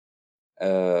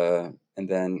 and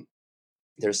then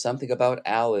there's something about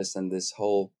Alice and this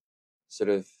whole sort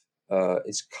of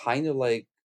it's kind of like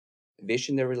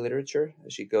visionary literature.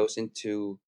 She goes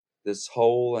into this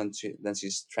hole, and then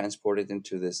she's transported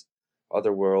into this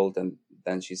other world, and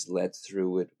then she's led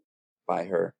through it by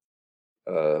her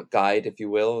guide, if you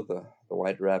will, the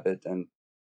white rabbit, and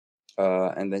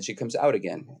then she comes out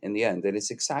again in the end. And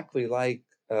it's exactly like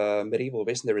medieval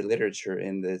visionary literature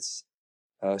in this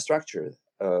structure.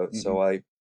 So I,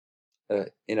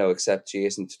 except she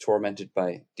isn't tormented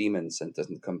by demons and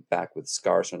doesn't come back with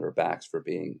scars on her backs for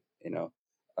being,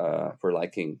 for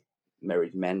liking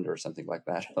married men or something like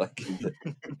that, like in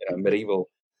the medieval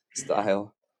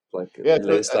style, like Yeah,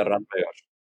 Leisla Randveig.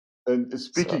 and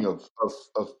speaking So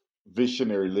of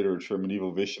visionary literature,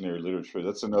 medieval visionary literature,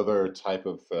 that's another type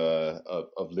of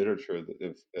literature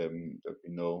that we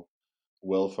know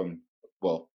well from,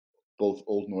 well, both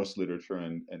Old Norse literature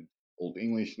and Old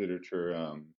English literature.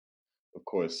 Of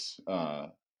course,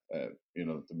 the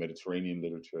Mediterranean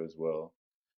literature as well.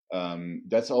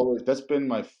 That's been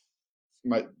my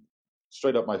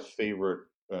straight up my favorite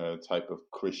type of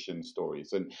Christian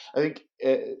stories. And I think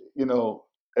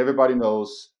everybody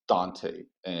knows Dante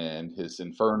and his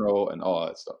Inferno and all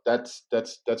that stuff.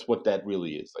 That's what that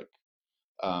really is. Like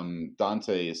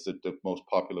Dante is the most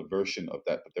popular version of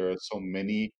that, but there are so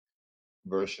many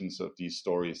versions of these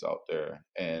stories out there,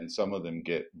 and some of them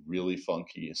get really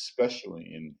funky, especially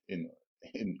in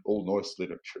Old Norse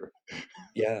literature.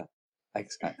 yeah,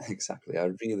 exactly.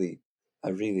 I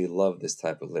really love this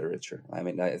type of literature. I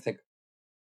mean, I think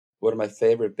one of my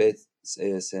favorite bits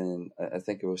is in, I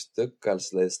think it was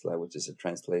Stukkalsleisla, which is a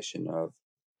translation of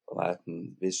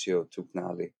Latin Visio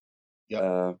Tugnali. Yep,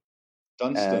 Uh,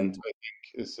 Dunstan, and I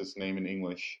think, is his name in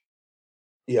English.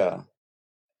 yeah,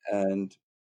 and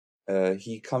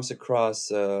he comes across,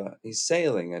 he's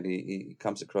sailing, and he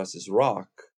comes across this rock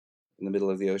in the middle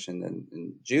of the ocean,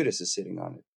 and Judas is sitting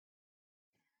on it.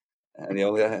 And he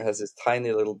only has this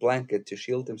tiny little blanket to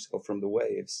shield himself from the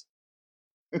waves.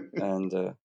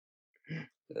 And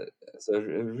so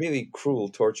really cruel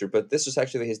torture. But this was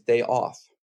actually his day off.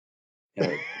 You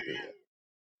know,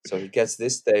 so he gets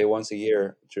this day once a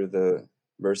year through the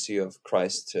mercy of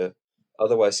Christ.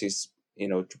 Otherwise, he's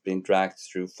being dragged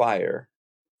through fire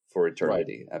for Right.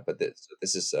 eternity. But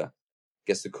this is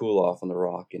gets to cool off on the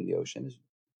rock in the ocean.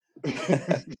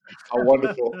 How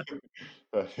wonderful.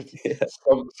 Yeah,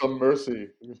 Some mercy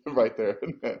right there.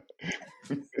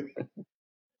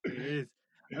 It is.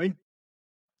 I mean,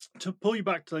 to pull you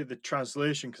back to like the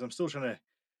translation, because I'm still trying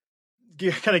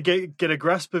to get a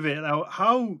grasp of it now.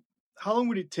 How long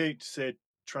would it take to say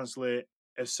translate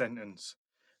a sentence?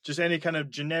 Just any kind of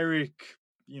generic,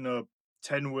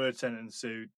 10-word sentence.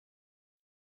 So,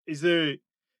 is there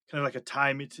kind of like a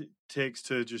time it takes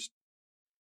to just,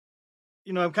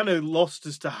 I'm kind of lost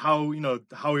as to how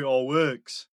it all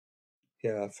works.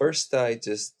 yeah. First, I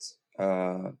just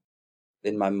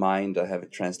in my mind I have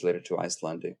it translated to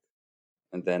Icelandic,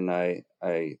 and then I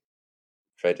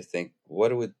try to think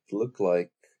what it would look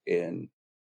like in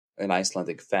an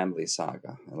Icelandic family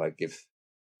saga. Like if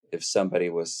somebody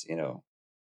was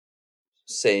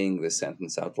saying this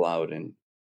sentence out loud in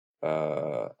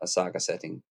a saga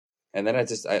setting, and then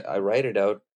I write it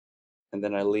out, and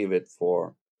then I leave it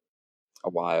for a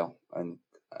while, and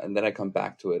then I come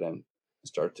back to it and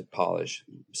start to polish,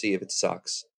 see if it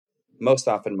sucks. Most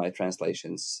often my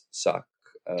translations suck,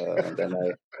 and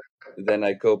then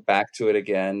I go back to it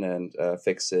again and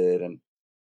fix it,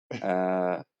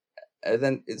 uh, and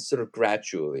then it sort of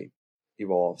gradually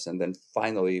evolves, and then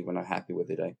finally, when I'm happy with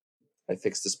it, I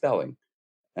fix the spelling,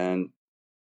 and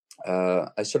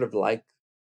I sort of like,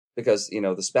 because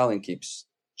the spelling keeps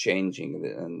changing,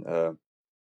 and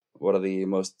one of the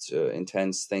most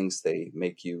intense things they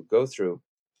make you go through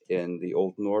in the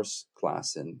Old Norse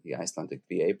class in the Icelandic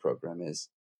VA program is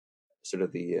sort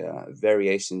of the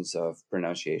variations of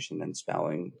pronunciation and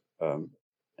spelling,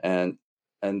 and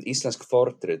Íslensk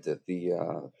fornrit,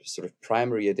 the sort of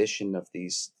primary edition of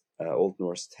these Old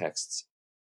Norse texts,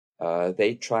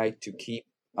 they try to keep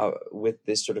with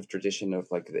this sort of tradition of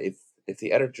like if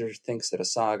the editor thinks that a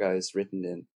saga is written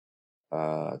in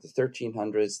the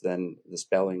 1300s, then the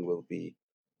spelling will be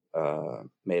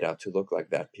made out to look like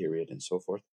that period and so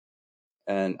forth.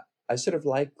 And I sort of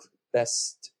like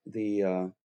best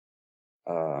the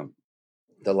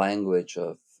language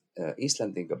of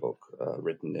Íslendingabók,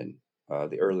 written in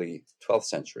the early 12th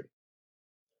century.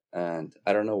 And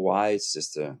I don't know why, it's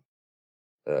just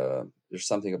there's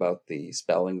something about the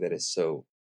spelling that is so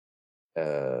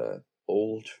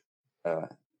old,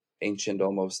 ancient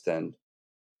almost, and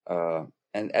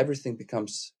everything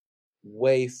becomes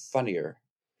way funnier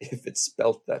if it's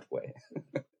spelt that way.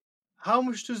 How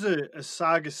much does a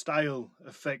saga style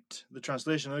affect the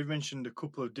translation? I've mentioned a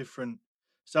couple of different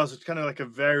styles. It's kind of like a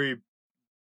very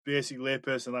basic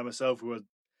layperson like myself who has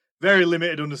very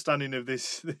limited understanding of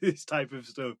this this type of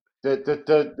stuff.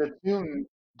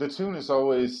 The tune is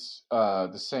always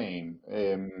the same,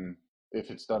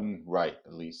 if it's done right,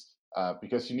 at least,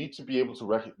 because you need to be able to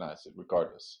recognize it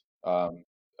regardless.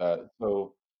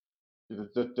 So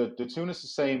the tune is the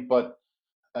same, but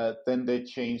then they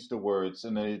change the words,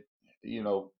 and they, you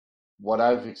know, what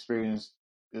I've experienced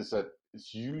is that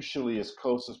it's usually as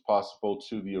close as possible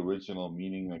to the original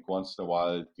meaning. Like once in a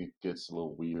while, it gets a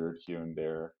little weird here and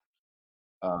there.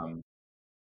 Um,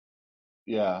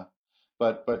 yeah,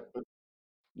 but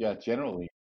yeah, generally.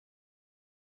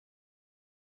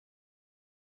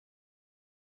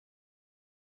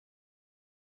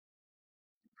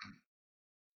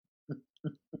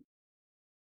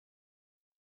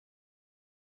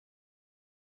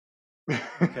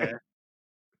 Okay,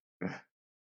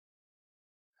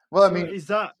 Well, I so mean, is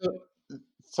that so,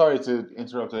 sorry to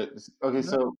interrupt it. Okay, no?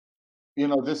 so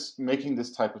this making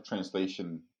this type of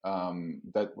translation,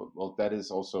 that well, that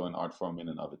is also an art form in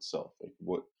and of itself. Like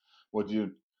what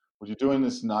you what you're doing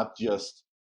is not just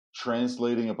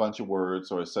translating a bunch of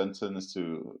words or a sentence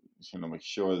to make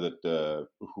sure that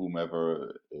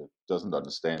whomever doesn't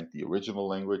understand the original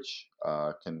language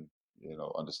can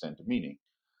understand the meaning.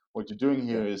 What you're doing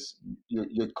here Yeah, is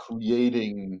you're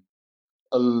creating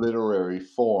a literary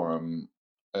form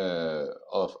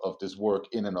of this work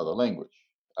in another language,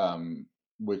 um,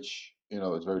 which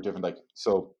is very different. Like,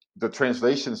 so, the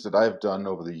translations that I've done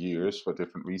over the years for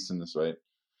different reasons, right,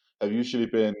 have usually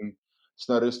been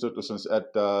Snorri Sturluson's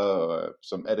Edda, or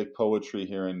some Eddic poetry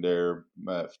here and there,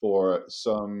 for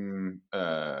some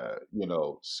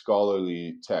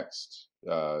scholarly text,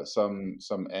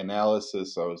 some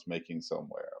analysis I was making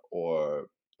somewhere, or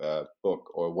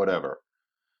book or whatever.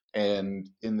 And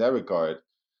in that regard,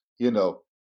 you know,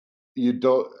 you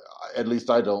don't, at least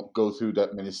I don't go through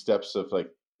that many steps of like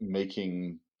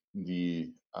making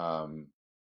the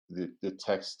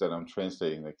text that I'm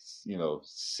translating, like,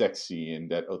 sexy in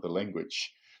that other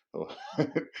language. So,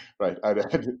 right.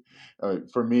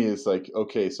 For me, it's like,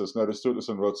 okay, so Snorri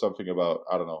Sturluson wrote something about,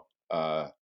 I don't know,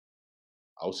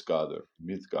 Ausgader,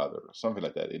 Midgader, or something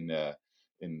like that in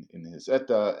his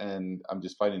Edda, and I'm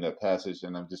just finding that passage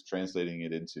and I'm just translating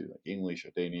it into like English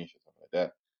or Danish or something like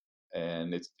that.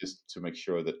 And it's just to make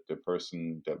sure that the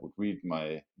person that would read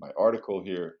my article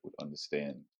here would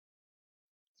understand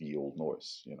the Old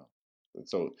Norse.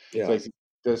 So it's yeah, like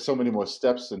there's so many more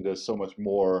steps and there's so much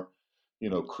more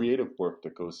creative work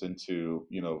that goes into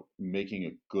making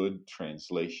a good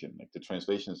translation. Like the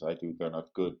translations I do, they're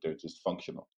not good, they're just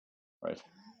functional, right?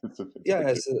 It's a yeah.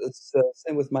 big difference. It's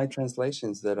same with my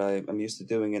translations that I'm used to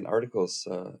doing in articles,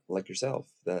 like yourself.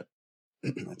 That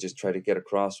I just try to get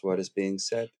across what is being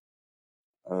said,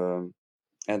 um,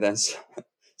 and then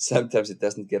sometimes it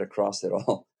doesn't get across at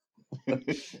all. uh,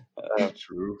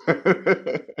 True.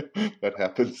 That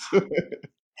happens.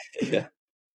 yeah,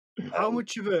 um, How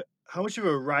much of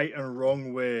a right and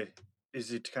wrong way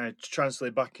is it to kind of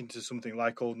translate back into something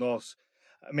like Old Norse?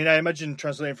 I mean, I imagine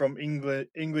translating from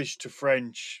English to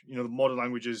French, the modern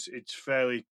languages, it's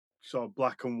fairly sort of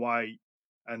black and white,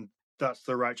 and that's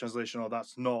the right translation or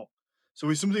that's not. So,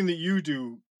 with something that you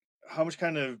do, how much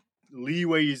kind of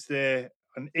leeway is there,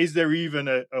 and is there even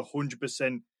a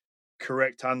 100%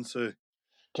 correct answer?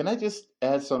 Can I just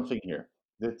add something here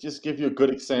that just give you a good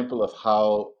example of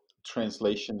how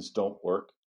translations don't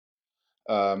work?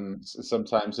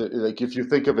 Sometimes, like if you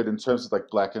think of it in terms of like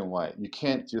black and white, you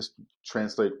can't just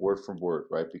translate word from word,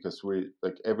 right? Because we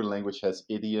like every language has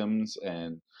idioms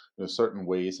and certain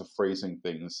ways of phrasing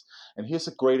things. And here's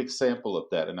a great example of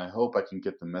that, and I hope I can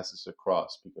get the message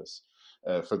across because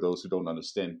for those who don't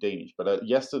understand Danish. But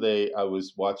yesterday I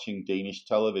was watching Danish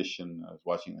television. I was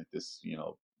watching like this,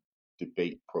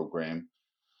 debate program,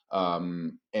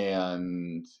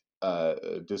 and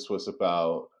this was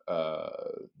about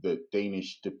the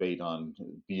Danish debate on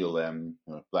BLM,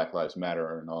 Black Lives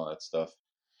Matter, and all that stuff.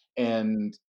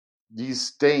 And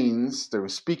these Danes, they were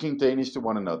speaking Danish to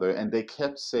one another, and they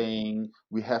kept saying,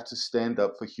 "We have to stand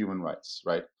up for human rights,"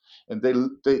 right? And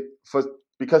they for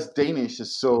because Danish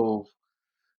is so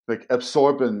like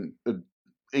absorbent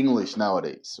English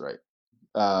nowadays, right?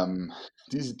 Um,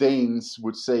 these Danes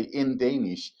would say in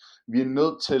Danish, "Vi er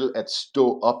nødt til at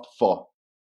stå op for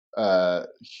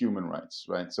human rights,"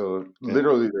 right? So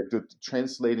literally, like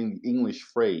translating the English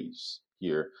phrase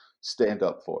here, "stand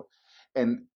up for,"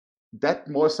 and that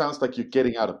more sounds like you're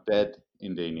getting out of bed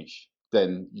in Danish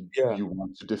than Yeah. you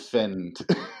want to defend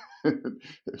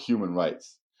human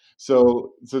rights.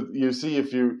 So you see,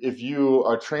 if you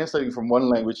are translating from one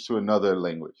language to another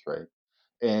language, right,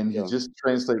 and you Yeah. just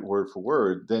translate word for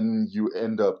word, then you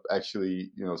end up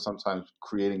actually, sometimes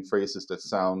creating phrases that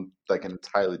sound like an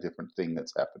entirely different thing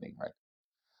that's happening, right?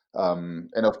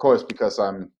 And of course, because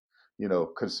I'm,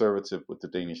 conservative with the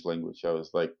Danish language, I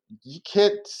was like, you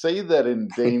can't say that in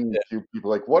Danish. You people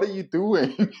like, what are you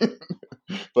doing?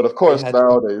 But of We course, had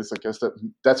nowadays, I guess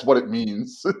that's what it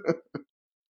means.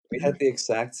 we had the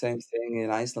exact same thing in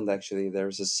Iceland. Actually,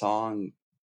 there's a song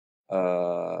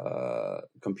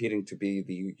competing to be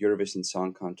the Eurovision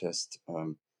Song Contest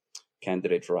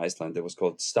candidate for Iceland. It was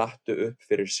called "Stattu upp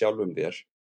fyrir sjálfum þér,"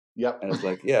 Yep. and it's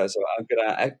like, yeah, so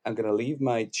I'm gonna leave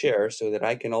my chair so that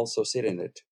I can also sit in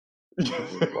it.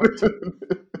 What?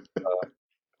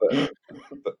 But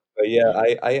but yeah,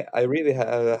 I really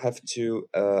have to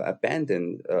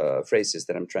abandon phrases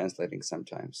that I'm translating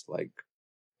sometimes. Like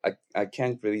I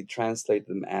can't really translate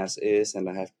them as is, and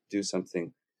I have to do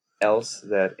something else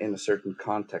that in a certain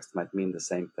context might mean the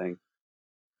same thing,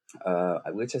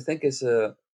 which I think is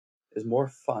more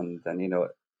fun than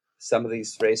some of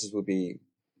these phrases would be.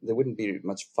 They wouldn't be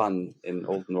much fun in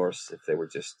Old Norse if they were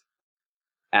just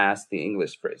as the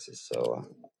English phrases. So,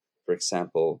 for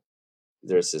example,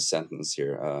 there's a sentence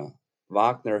here: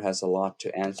 Wagner has a lot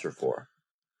to answer for,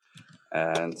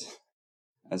 and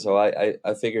so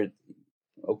I figured,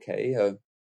 okay,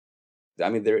 I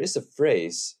mean, there is a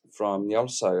phrase from the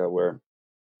Saga where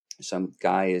some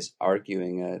guy is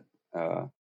arguing at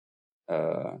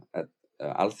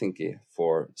Alþingi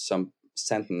for some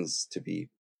sentence to be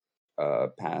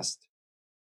passed,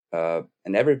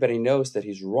 and everybody knows that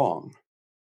he's wrong,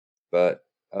 but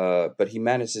he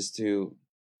manages to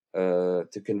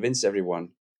convince everyone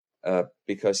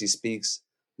because he speaks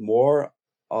more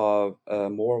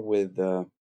with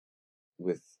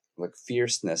like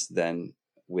fierceness than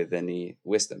with any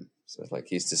wisdom. So it's like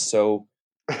he's just so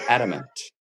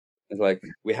adamant. It's like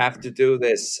we have to do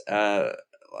this,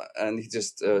 and he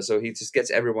just so he just gets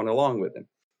everyone along with him.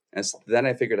 And so then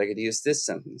I figured I could use this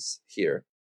sentence here.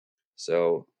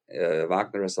 So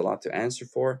Wagner has a lot to answer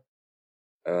for.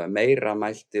 Meira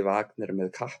mælti Wagner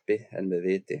með kappi en með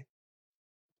viti.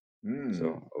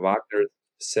 So Wagner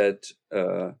said,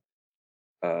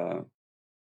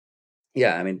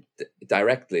 yeah, I mean,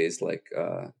 directly is like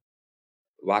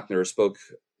Wagner spoke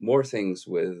more things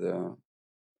with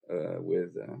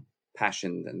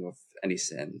passion than with any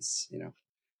sense,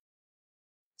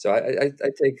 So I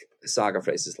take saga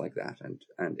phrases like that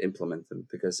and implement them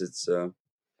because it's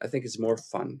I think it's more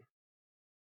fun.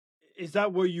 Is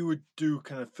that what you would do?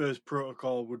 Kind of first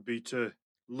protocol would be to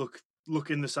look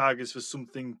in the sagas for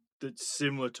something that's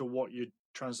similar to what you're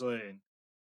translating.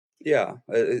 Yeah,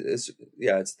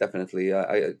 it's definitely.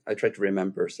 I try to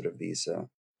remember sort of these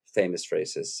famous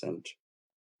phrases, and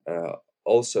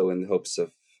also in the hopes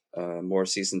of more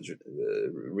seasoned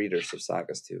readers of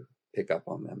sagas to pick up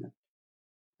on them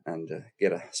and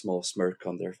get a small smirk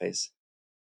on their face.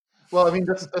 Well, I mean,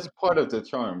 that's part of the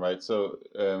charm, right? So,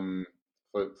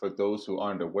 for those who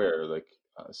aren't aware, like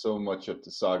so much of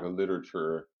the saga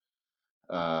literature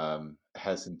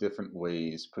has in different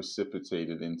ways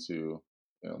precipitated into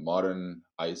modern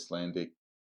Icelandic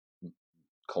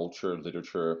culture,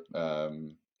 literature,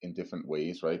 in different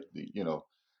ways, right?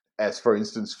 As for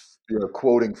instance,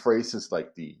 quoting phrases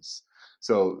like these.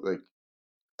 So, like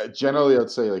generally, I'd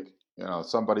say like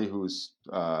somebody who's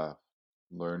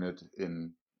learned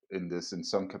in this in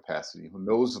some capacity, who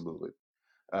knows a little bit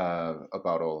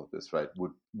about all of this, right,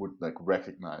 would like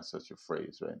recognize such a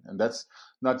phrase, right? And that's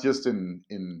not just in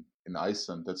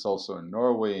Iceland. That's also in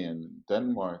Norway and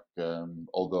Denmark.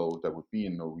 Although that would be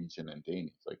in Norwegian and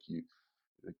Danish. Like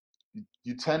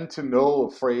you tend to know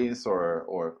a phrase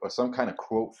or some kind of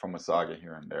quote from a saga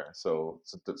here and there. So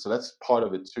that's part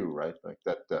of it too, right? Like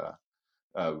that.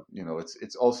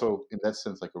 It's also in that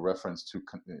sense like a reference to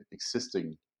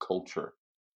existing culture.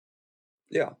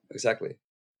 Yeah, exactly.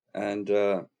 And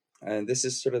this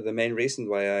is sort of the main reason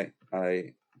why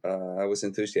I was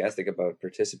enthusiastic about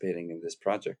participating in this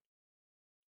project.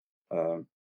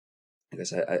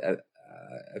 Because I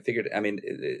figured, I mean,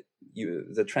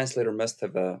 the translator must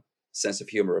have a sense of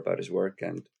humor about his work,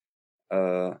 and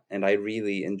I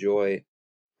really enjoy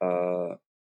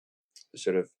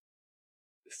sort of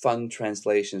fun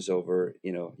translations over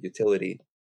utility.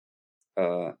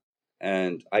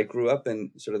 And I grew up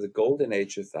in sort of the golden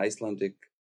age of Icelandic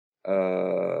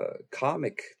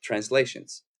comic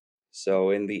translations. So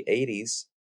in the 80s,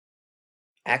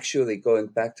 actually going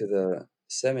back to the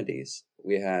 70s,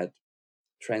 we had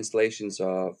translations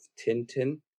of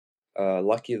Tintin,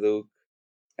 Lucky Luke,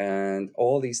 and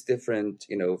all these different,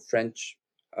 French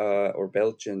or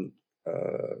Belgian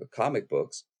comic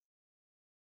books.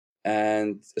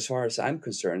 And as far as I'm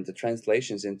concerned, the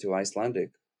translations into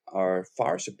Icelandic are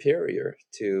far superior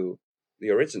to the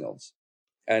originals.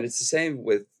 And it's the same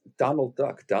with Donald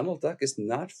Duck. Donald Duck is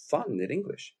not fun in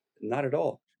English, not at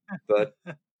all. But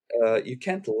you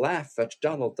can't laugh at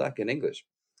Donald Duck in English.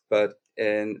 But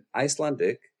in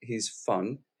Icelandic, he's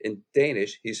fun. In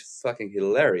Danish, he's fucking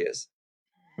hilarious.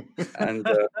 And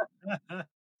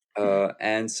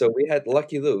and so we had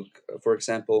Lucky Luke, for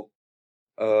example.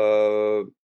 I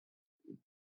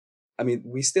mean,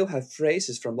 we still have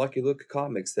phrases from Lucky Luke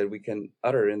comics that we can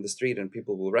utter in the street and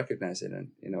people will recognize it.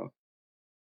 And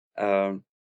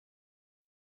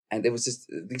and it was just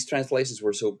these translations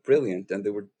were so brilliant, and they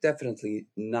were definitely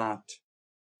not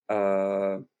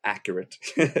accurate.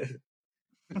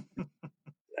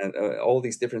 And all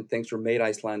these different things were made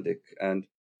Icelandic, and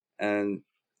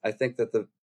I think that the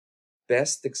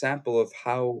best example of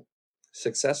how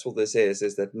successful this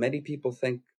is that many people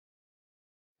think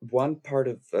one part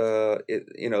of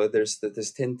there's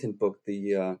this Tintin book,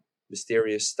 the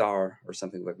Mysterious Star or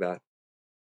something like that.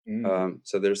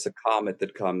 So there's a comet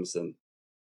that comes, and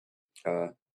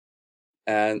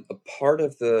a part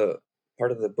of the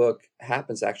book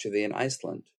happens actually in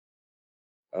Iceland.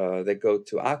 They go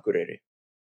to Akureyri.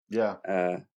 Yeah.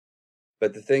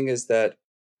 But the thing is that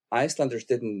Icelanders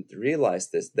didn't realize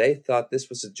this. They thought this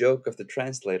was a joke of the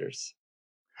translators.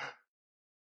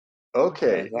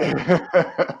 Okay.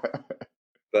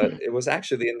 But it was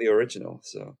actually in the original.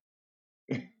 So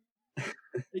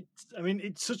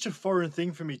it's such a foreign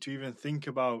thing for me to even think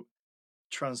about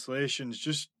translations,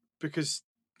 just because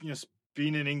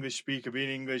being an English speaker, being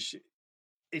English,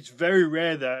 it's very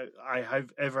rare that I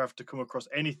have to come across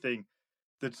anything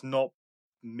that's not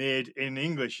made in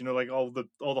English. Like all the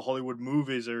Hollywood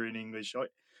movies are in English.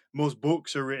 Most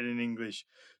books are written in English.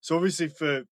 So obviously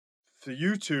for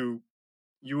you two,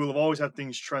 you will have always had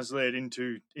things translated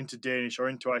into Danish or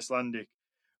into Icelandic.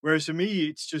 Whereas for me,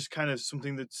 it's just kind of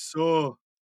something that's so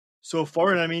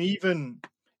foreign. I mean, even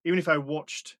if I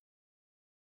watched,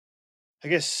 I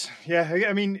guess, yeah.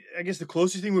 I mean, I guess the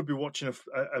closest thing would be watching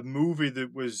a movie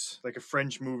that was like a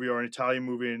French movie or an Italian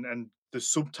movie, and the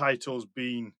subtitles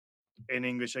being in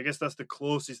English. I guess that's the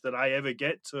closest that I ever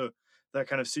get to that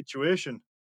kind of situation.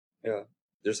 Yeah,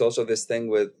 there's also this thing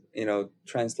with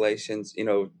translations,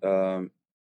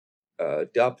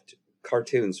 dubbed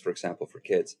cartoons, for example, for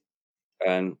kids,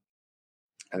 and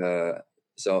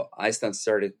so Iceland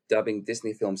started dubbing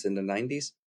Disney films in the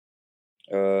 90s,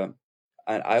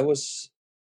 and I was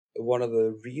one of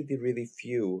the really, really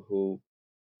few who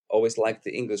always liked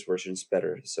the English versions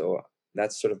better. So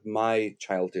that's sort of my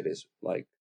childhood, is like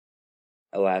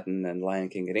Aladdin and Lion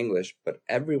King in English, but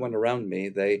everyone around me,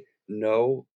 they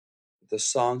know the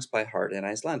songs by heart in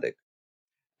Icelandic.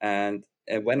 And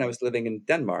when I was living in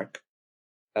Denmark,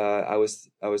 I was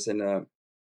in a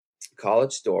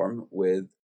college dorm with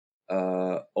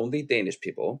only Danish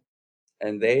people,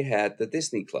 and they had the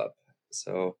Disney Club.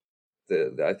 So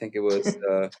I think it was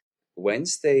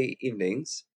Wednesday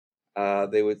evenings.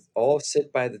 They would all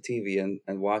sit by the TV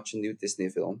and watch a new Disney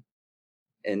film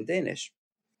in Danish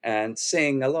and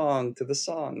sing along to the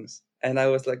songs. And I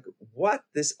was like, "What?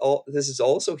 This is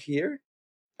also here?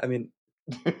 I mean,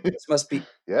 this must be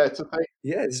Yeah, it's a thing.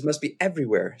 yeah, this must be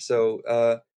everywhere." So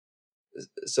I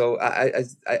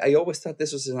always thought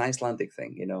this was an Icelandic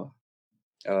thing,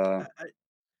 I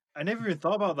never even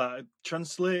thought about that.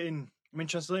 Translating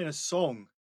a song.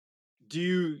 Do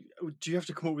you have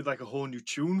to come up with like a whole new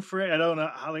tune for it? I don't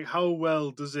know how well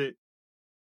does it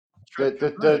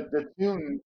translate?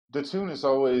 The tune is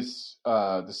always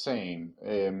the same,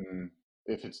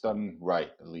 if it's done right,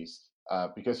 at least.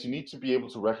 because you need to be able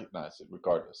to recognize it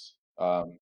regardless.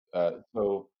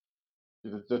 So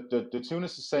the tune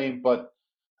is the same, but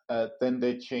then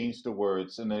they change the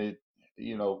words, and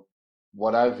you know,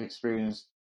 what I've experienced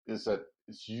is that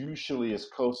it's usually as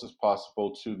close as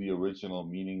possible to the original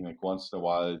meaning. Like once in a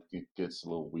while, it gets a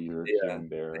little weird here Yeah, and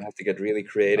they there. have to get really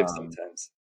creative Um,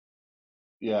 sometimes.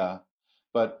 yeah,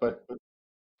 but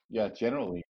yeah,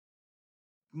 generally,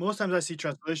 Most times I see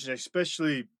translations,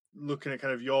 especially looking at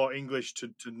kind of your English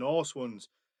to Norse ones,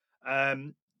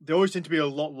 they always tend to be a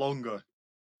lot longer.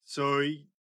 So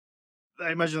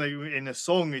I imagine like in a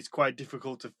song, it's quite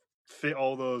difficult to fit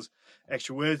all those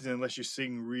extra words in unless you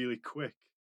sing really quick.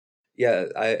 Yeah,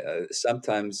 I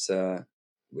sometimes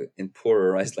in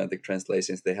poorer Icelandic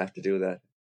translations they have to do that,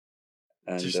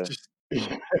 and Just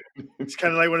it's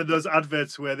kind of like one of those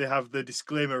adverts where they have the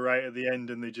disclaimer right at the end,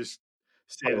 and they just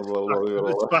say it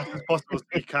as fast as possible, so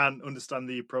you can't understand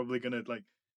that you're probably gonna like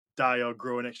die or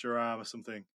grow an extra arm or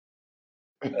something.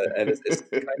 and it's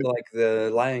kind of like the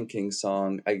Lion King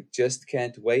song. I just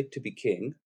can't wait to be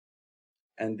king,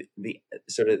 and the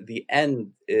sort of the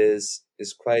end is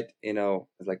quite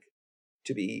like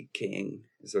to be king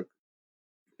is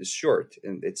short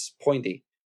and it's pointy,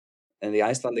 and the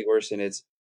Icelandic version it's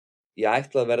ég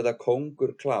ætla að verða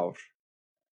kóngur klár,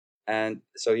 and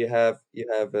so you have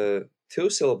a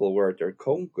two-syllable word there,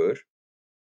 kóngur,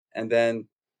 and then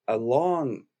a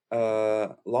long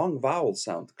vowel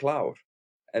sound, klár,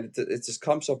 and it just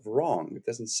comes off wrong. It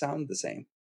doesn't sound the same,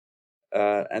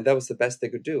 and that was the best they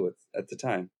could do at the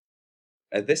time.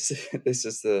 And this this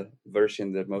is the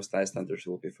version that most Icelanders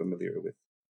will be familiar with.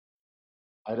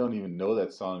 I don't even know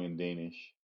that song in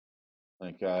Danish.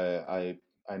 Like I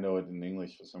know it in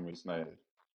English for some reason.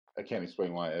 I can't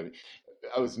explain why.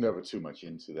 I was never too much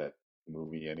into that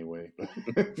movie anyway.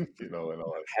 You know, and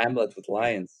all that. Hamlet with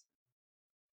lions.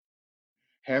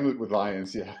 Hamlet with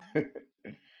lions, yeah.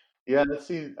 Yeah, let's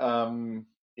see.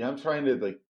 Yeah, I'm trying to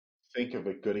like think of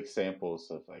like good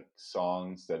examples of like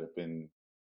songs that have been,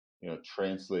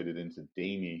 translated into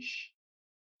Danish.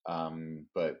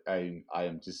 But I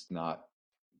am just not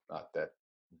that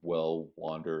well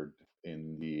wandered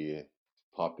in the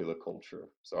popular culture.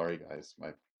 Sorry, guys,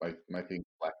 my thing's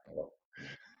black and white.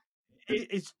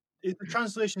 It's the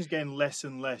translation is getting less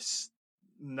and less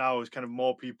now as kind of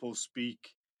more people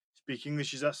speak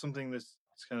English. Is that something that's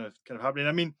kind of happening?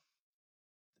 I mean,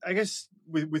 I guess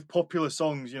with popular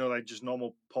songs, like just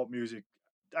normal pop music,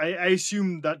 I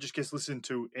assume that just gets listened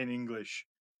to in English.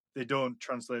 They don't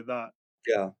translate that.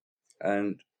 Yeah,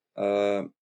 and uh,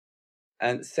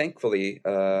 and thankfully,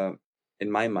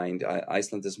 in my mind,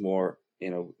 Iceland is more.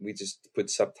 We just put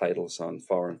subtitles on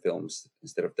foreign films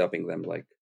instead of dubbing them like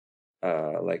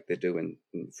they do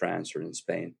in France or in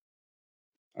Spain.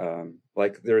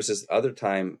 Like there was this other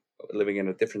time living in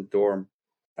a different dorm.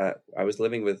 I was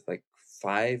living with like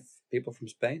 5 people from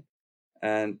Spain,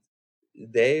 and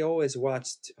they always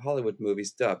watched Hollywood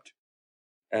movies dubbed,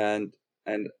 and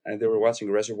and they were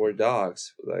watching Reservoir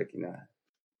Dogs, like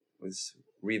with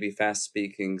really fast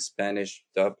speaking Spanish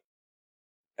dub,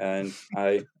 and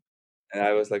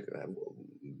I was like,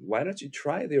 why don't you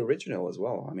try the original as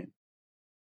well? I mean,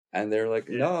 and they're like,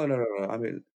 Yeah. no, no, no, no. I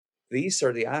mean, these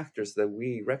are the actors that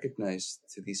we recognize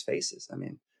to these faces. I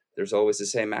mean, there's always the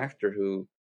same actor who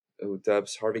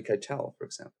dubs Harvey Keitel, for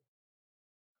example.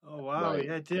 Oh wow, Right.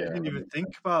 yeah, I Yeah. didn't even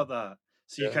think about that.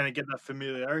 So you Yeah, kind of get that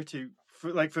familiarity.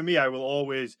 For me, I will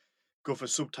always go for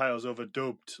subtitles over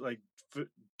dubbed. Like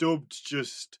dubbed,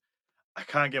 just I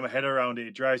can't get my head around it.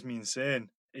 It drives me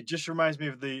insane. It just reminds me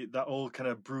of that old kind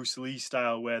of Bruce Lee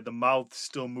style where the mouth's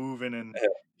still moving and yeah.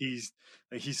 he's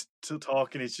still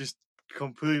talking. It's just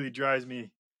completely drives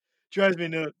me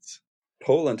nuts.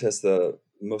 Poland has the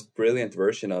most brilliant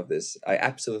version of this. I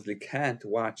absolutely can't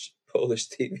watch Polish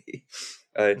TV.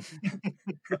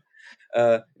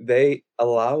 Uh, they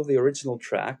allow the original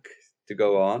track to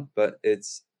go on, but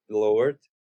it's lowered,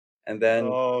 and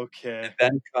Okay.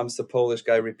 then comes the Polish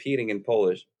guy repeating in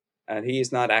Polish, and he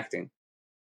is not acting.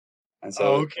 And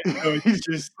so, Okay. So it's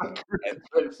just and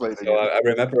Translating so it. I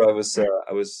remember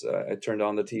I turned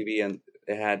on the TV and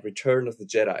it had Return of the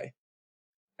Jedi,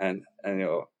 and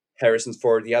Harrison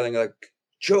Ford yelling like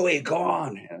Joey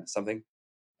gone something,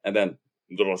 and then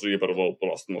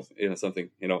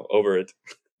something over it.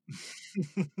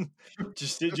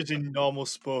 just in normal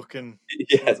spoken Yes,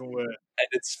 spoken word. and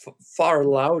it's far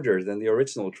louder than the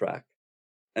original track,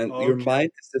 and your Okay.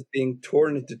 mind is just being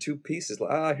torn into two pieces.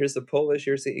 Like, here's the Polish,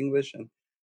 here's the English,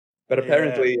 but Yeah.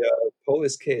 apparently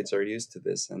Polish kids are used to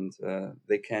this, and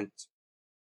they can't.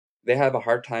 They have a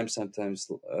hard time sometimes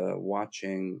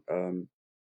watching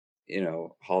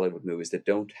Hollywood movies that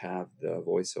don't have the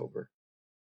voiceover.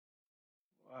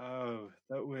 Wow,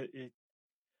 that would it.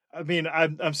 I mean,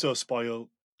 I'm so spoiled.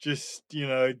 Just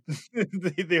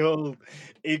the whole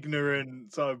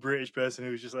ignorant sort of British person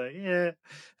who's just like, yeah,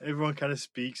 everyone kind of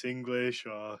speaks English,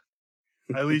 or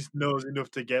at least knows enough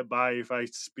to get by if I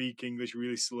speak English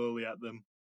really slowly at them.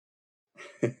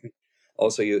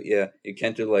 Also, you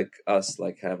can't do like us,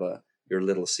 like have your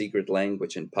little secret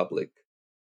language in public.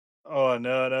 Oh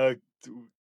no,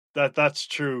 that's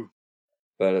true.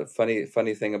 But a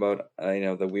funny thing about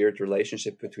the weird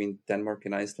relationship between Denmark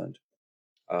and Iceland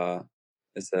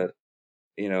is that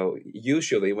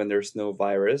usually when there's no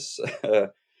virus,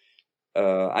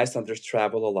 Icelanders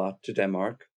travel a lot to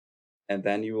Denmark, and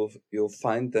then you'll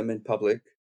find them in public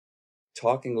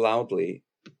talking loudly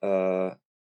about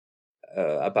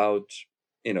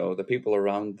the people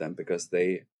around them, because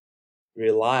they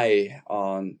rely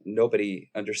on nobody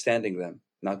understanding them,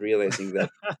 not realizing that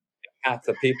half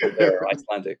the people there are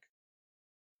Icelandic.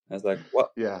 I was like,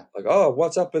 what? Yeah. Like, oh,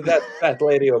 what's up with that fat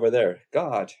lady over there?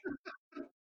 God.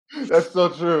 That's so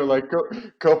true. Like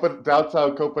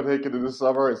downtown Copenhagen in the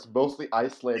summer, it's mostly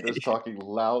Icelanders talking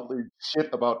loudly shit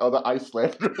about other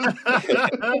Icelanders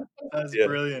That's Yeah.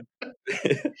 brilliant.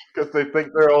 because they think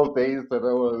they're all Danes that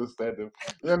don't understand them.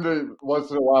 And then they once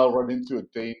in a while run into a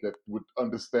Dane that would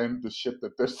understand the shit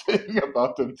that they're saying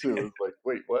about them too. It's like,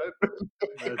 wait, what?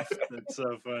 That's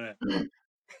so funny.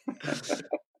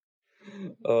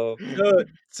 Oh,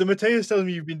 So Mateus tells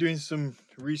me you've been doing some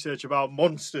research about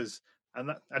monsters,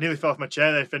 and I nearly fell off my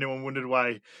chair there. If anyone wondered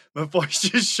why my voice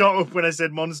just shot up when I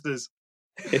said monsters.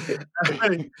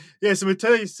 Yeah, so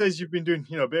Mateus says you've been doing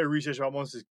a bit of research about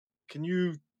monsters. Can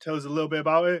you tell us a little bit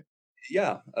about it?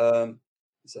 yeah.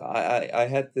 So I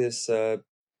had this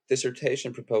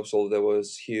dissertation proposal that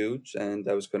was huge, and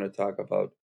I was going to talk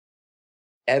about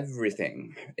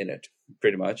everything in it,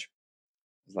 pretty much,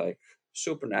 like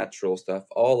supernatural stuff,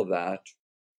 all of that,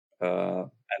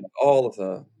 and all of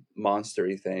the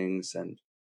monstery things, and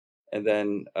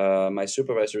then my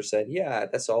supervisor said, "Yeah,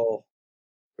 that's all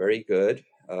very good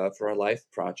for a life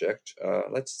project.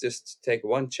 Let's just take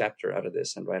one chapter out of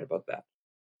this and write about that."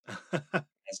 And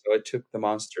so I took the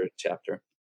monster chapter,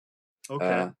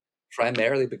 Okay.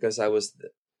 primarily because I was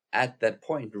at that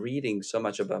point reading so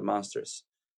much about monsters,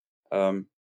 um,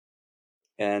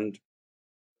 and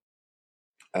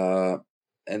uh,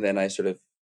 and then I sort of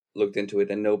looked into it,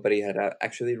 and nobody had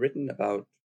actually written about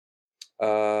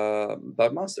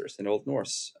monsters in Old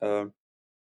Norse.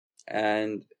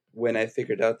 And when I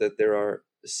figured out that there are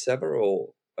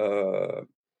several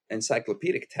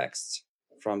encyclopedic texts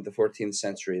from the 14th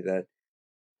century that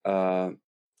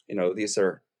these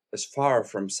are as far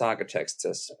from saga texts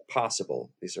as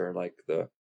possible. These are like the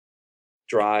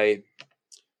dry,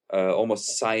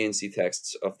 almost sciencey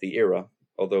texts of the era,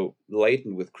 although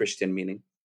laden with Christian meaning.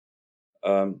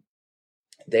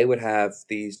 They would have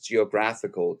these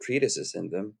geographical treatises in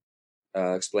them,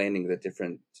 explaining the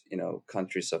different,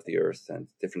 countries of the earth and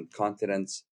different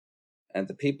continents and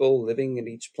the people living in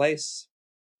each place.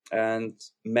 And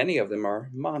many of them are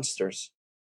monsters.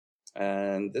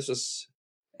 And this was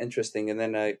interesting. And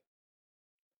then it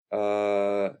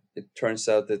turns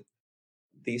out that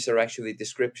these are actually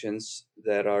descriptions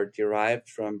that are derived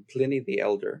from Pliny the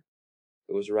Elder,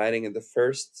 who was writing in the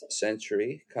 1st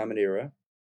century Common Era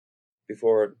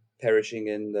before perishing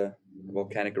in the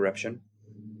volcanic eruption.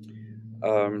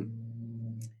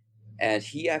 And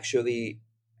he actually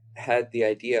had the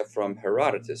idea from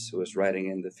Herodotus, who was writing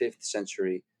in the 5th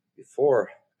century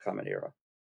before Common Era.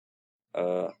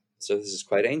 So this is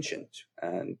quite ancient,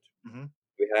 and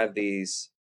we have these.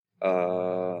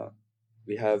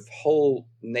 We have whole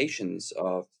nations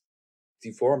of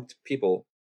deformed people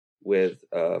with,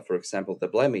 for example, the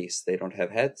Blemmies. They don't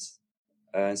have heads.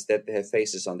 Instead, they have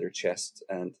faces on their chest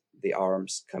and the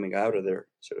arms coming out of their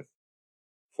sort of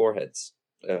foreheads,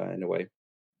 in a way.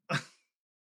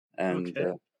 And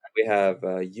Okay. we have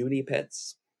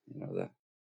unipeds, the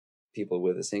people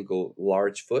with a single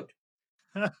large foot.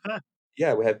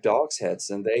 Yeah, we have dogs' heads,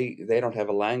 and they don't have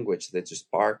a language; they just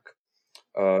bark.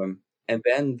 And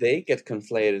then they get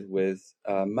conflated with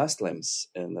Muslims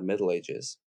in the Middle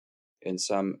Ages, in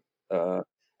some,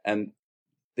 and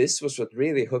this was what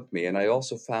really hooked me. And I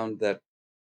also found that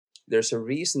there's a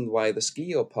reason why the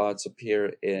sciapods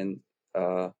appear in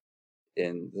the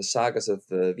sagas of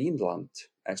the Vinland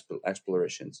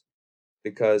explorations,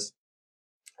 because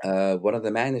one of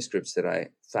the manuscripts that I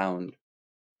found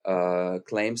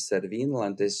claims that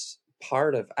Vinland is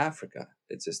part of Africa.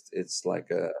 It's like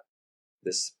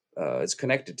it's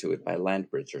connected to it by land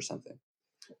bridge or something,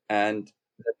 and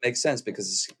that makes sense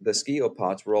because the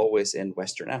sciapods were always in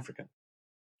Western Africa.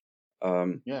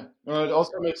 Yeah, it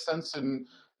also makes sense in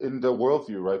the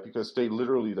worldview, right? Because they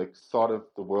literally like thought of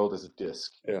the world as a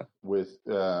disk Yeah. with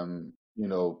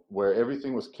where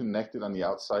everything was connected on the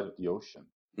outside of the ocean.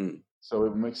 Mm. So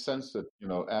it makes sense that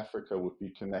Africa would be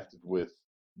connected with,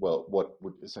 well, what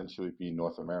would essentially be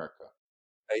North America.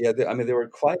 Yeah, I mean, they were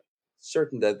quite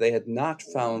certain that they had not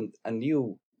found a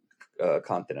new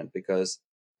continent because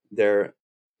their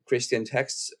Christian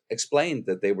texts explained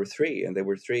that they were three, and they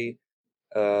were three.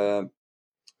 Uh,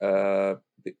 uh,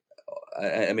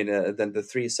 then the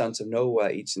three sons of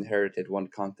Noah each inherited one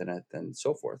continent, and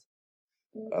so forth.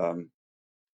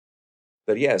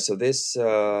 But yeah, so this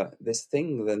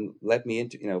thing then led me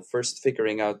into first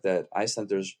figuring out that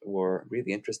Icelanders were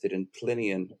really interested in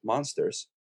Plinian monsters,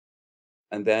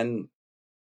 and then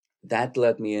that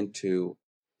led me into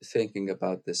thinking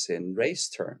about this in race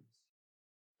terms.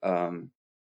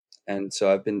 And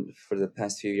so for the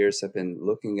past few years, I've been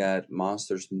looking at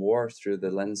monsters more through the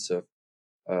lens of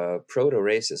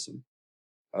proto-racism.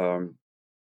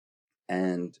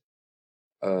 And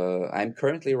I'm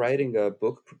currently writing a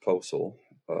book proposal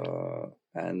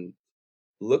and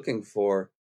looking for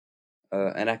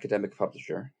an academic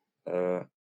publisher who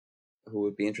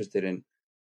would be interested in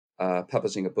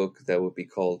publishing a book that would be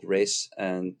called Race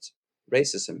and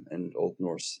Racism in Old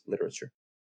Norse Literature.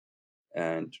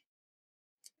 And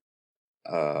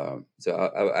so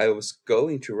I was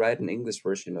going to write an English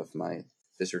version of my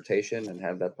dissertation and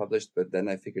have that published, but then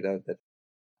I figured out that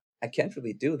I can't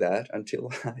really do that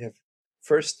until I have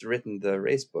first written the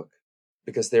race book,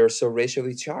 because they are so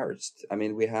racially charged. I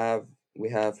mean, we have,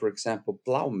 for example,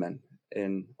 Blaumen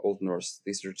in Old Norse.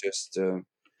 These are just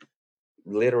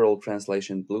literal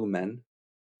translation blue men,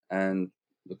 and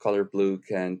the color blue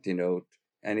can denote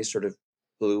any sort of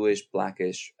bluish,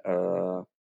 blackish,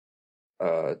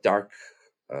 dark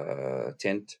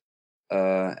tint.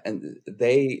 And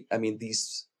they, I mean,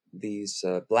 these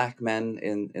black men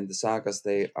in the sagas,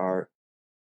 they are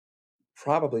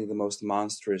probably the most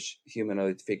monstrous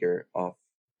humanoid figure of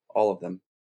all of them,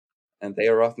 and they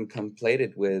are often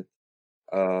conflated with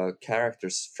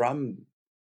characters from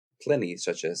Pliny,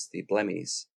 such as the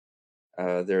Blemmies.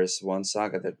 There's one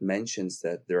saga that mentions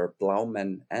that there are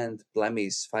Blaumen and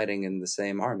Blemmies fighting in the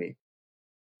same army,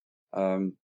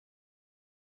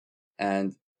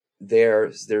 and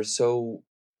they're so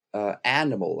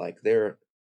animal like.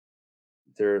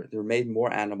 They're made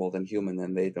more animal than human,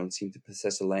 and they don't seem to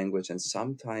possess a language, and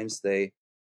sometimes they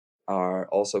are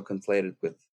also conflated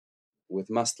with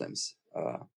Muslims.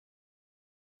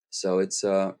 So it's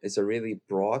a really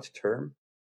broad term.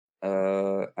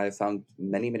 I found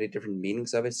many different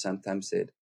meanings of it. Sometimes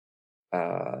it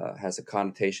has a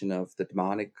connotation of the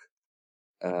demonic,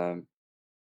 um,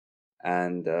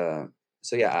 and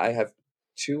so yeah, I have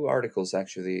 2 articles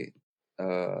actually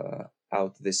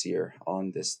out this year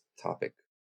on this topic.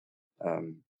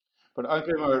 But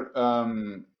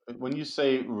Arngrimur, when you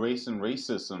say race and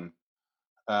racism,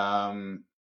 um,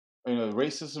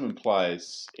 racism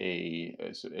implies a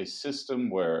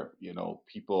system where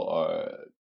people are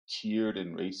tiered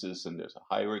in races, and there's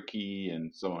a hierarchy,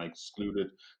 and some are excluded,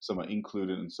 some are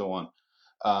included, and so on.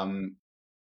 Um,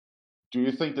 do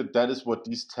you think that that is what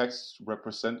these texts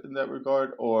represent in that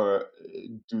regard, or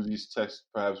do these texts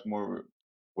perhaps more,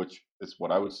 which is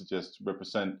what I would suggest,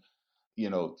 represent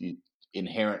the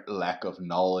inherent lack of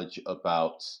knowledge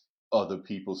about other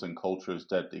peoples and cultures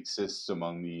that exists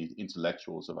among the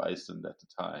intellectuals of Iceland at the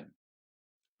time?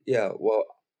 Yeah, well,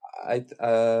 I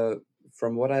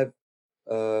from what I've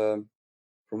uh,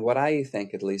 from what I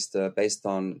think, at least, based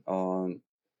on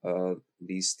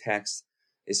these texts,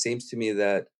 it seems to me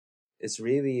that it's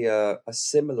really a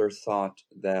similar thought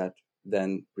that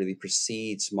then really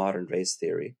precedes modern race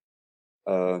theory,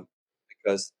 uh,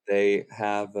 because they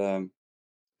have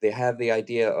the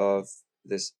idea of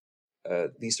this.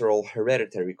 These are all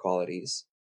hereditary qualities,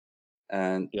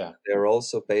 and Yeah. they're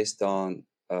also based on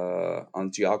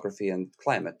geography and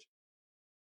climate.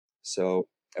 So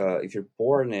if you're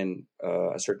born in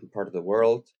a certain part of the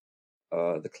world,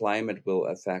 the climate will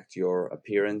affect your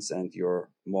appearance and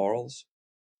your morals.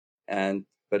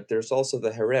 But there's also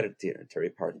the hereditary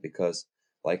part, because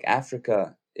like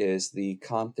Africa is the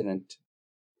continent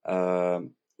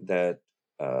that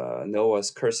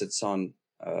Noah's cursed son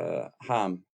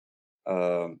Ham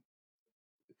um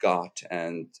got,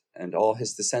 and all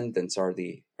his descendants are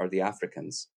the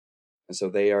Africans, and so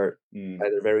they are Mm, by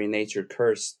their very nature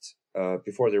cursed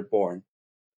before they're born.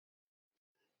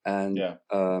 And yeah.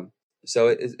 so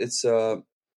it's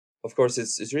of course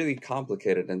it's really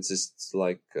complicated, and just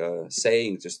like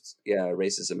saying just yeah,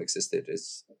 racism existed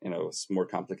it's more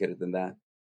complicated than that.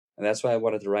 And that's why I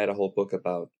wanted to write a whole book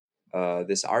about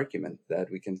this argument that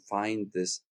we can find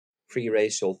this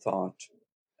pre-racial thought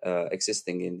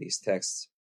existing in these texts.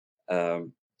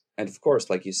 And of course,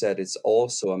 like you said, it's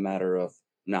also a matter of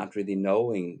not really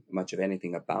knowing much of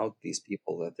anything about these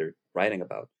people that they're writing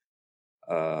about.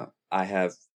 I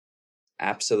have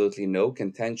absolutely no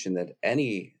contention that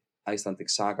any Icelandic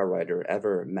saga writer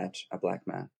ever met a black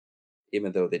man,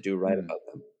 even though they do write Mm. about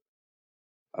them.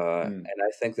 And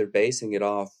I think they're basing it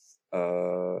off,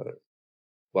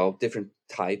 different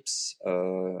types,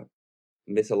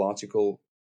 mythological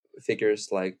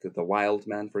figures like the wild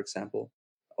man, for example.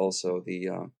 Also,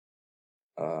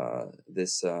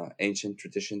 this ancient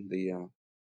tradition, the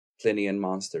Plinian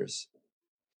monsters,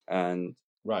 and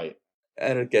Right.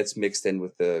 and it gets mixed in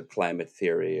with the climate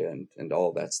theory and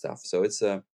all that stuff. So it's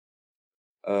a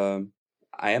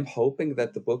I am hoping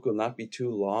that the book will not be too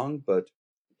long, but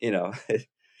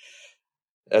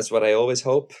that's what I always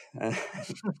hope. and,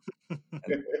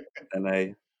 and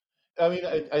I mean,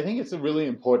 I think it's a really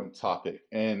important topic,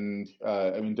 and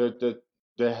I mean,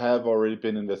 there have already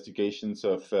been investigations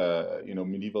of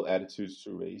medieval attitudes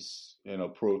to race,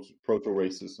 proto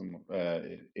racism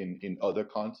in other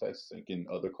contexts, like in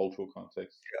other cultural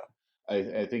contexts.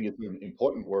 I think it's an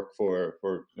important work for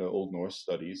Old Norse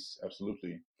studies,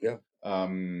 absolutely. Yeah.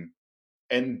 And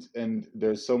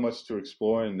there's so much to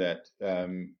explore in that.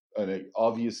 And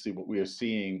obviously, what we are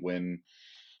seeing when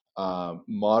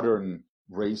modern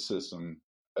racism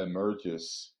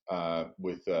emerges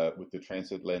with the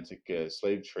transatlantic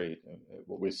slave trade,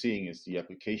 what we're seeing is the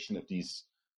application of these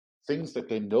things that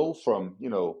they know from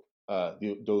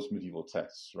those medieval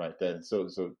texts, right? Then so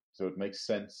it makes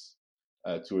sense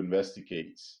to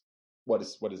investigate what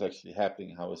is actually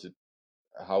happening. How is it?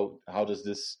 How does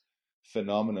this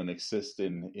phenomenon exist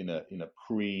in a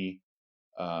pre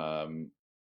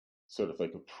sort of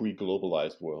like a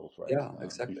pre-globalized world, right? Yeah,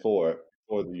 exactly. Before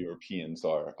the Europeans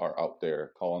are out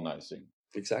there colonizing.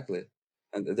 Exactly.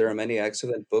 And there are many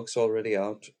excellent books already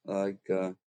out, like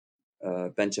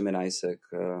Benjamin Isaac,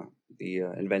 The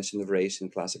Invention of Race in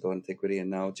Classical Antiquity, and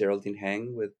now Geraldine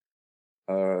Heng with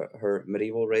her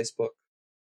medieval race book.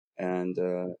 And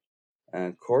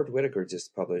Cord Whitaker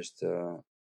just published a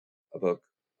book.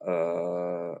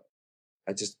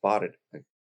 I just bought it. Like,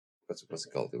 what's it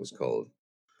called? It was called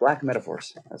Black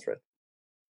Metaphors. That's right.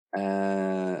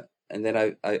 And then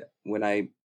I when I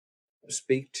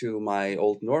speak to my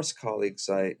old Norse colleagues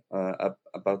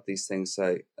about these things,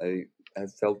 I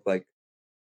have felt like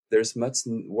there's much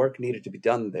work needed to be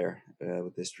done there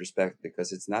with this respect,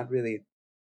 because it's not really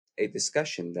a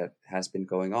discussion that has been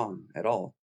going on at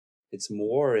all. It's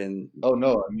more in Oh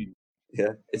no, I mean,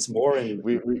 it's more in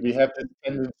we have this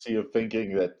tendency of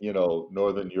thinking that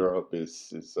Northern Europe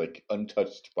is like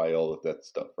untouched by all of that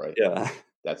stuff, right? yeah.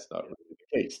 That's not really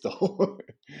the case, though.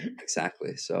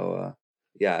 Exactly. So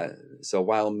yeah. So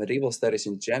while medieval studies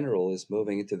in general is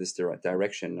moving into this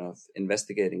direction of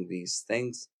investigating these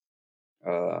things,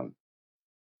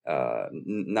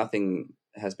 nothing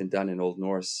has been done in Old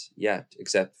Norse yet,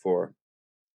 except for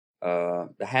a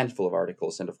handful of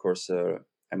articles. And of course,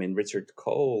 Richard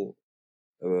Cole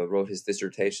wrote his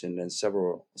dissertation and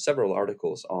several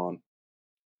articles on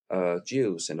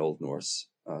Jews in Old Norse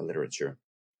literature,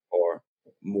 or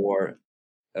more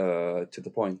to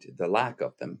the point, the lack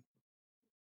of them.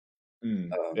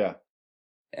 Yeah.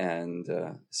 And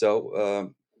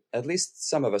so at least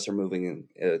some of us are moving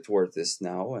toward this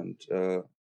now, and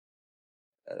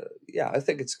yeah, I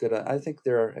think it's good. I think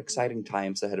there are exciting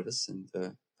times ahead of us,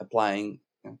 and applying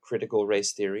critical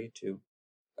race theory to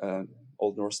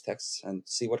Old Norse texts and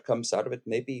see what comes out of it.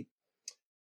 Maybe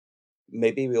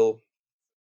we'll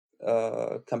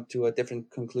come to a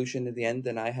different conclusion in the end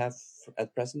than I have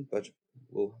at present, but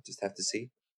we'll just have to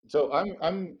see. So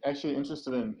I'm actually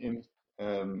interested in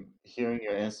hearing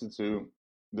your answer to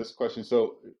this question.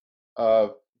 So,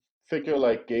 figure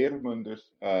like Geirmundur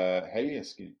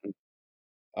Helgiski,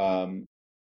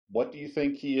 what do you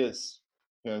think he is?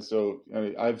 So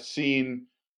I've seen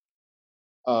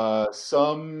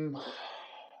some.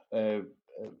 Uh,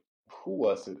 who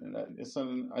was it? It's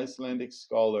an Icelandic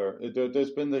scholar.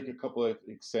 There's been like a couple of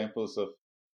examples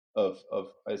of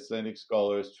Icelandic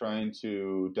scholars trying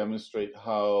to demonstrate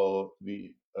how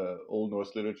the Old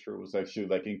Norse literature was actually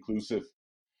like inclusive,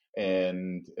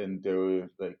 and there were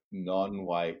like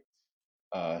non-white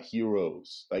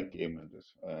heroes like Geirmundur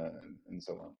and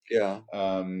so on. Yeah.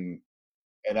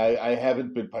 And I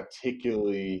haven't been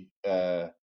particularly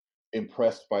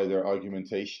impressed by their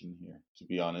argumentation here, to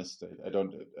be honest.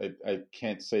 I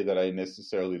can't say that I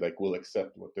necessarily like will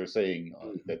accept what they're saying,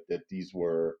 that these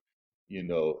were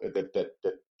that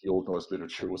the Old Norse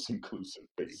literature was inclusive.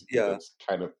 Basically, Yeah, that's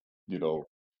kind of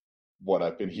what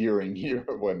I've been hearing here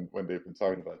when they've been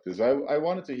talking about this. I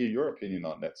wanted to hear your opinion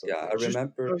on that yeah. I subject.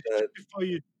 remember that. Just before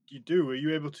you do, are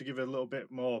you able to give a little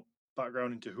bit more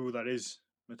background into who that is,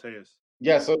 Matthias?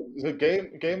 Yeah, so the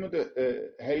game of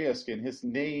the Helgaskin, his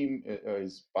name,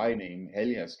 his by name,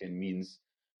 Helgaskin, means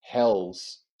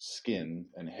hell's skin,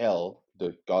 and Hel,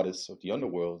 the goddess of the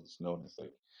underworld, is known as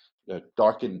like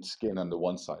darkened skin on the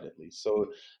one side at least. So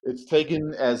it's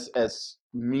taken as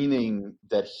meaning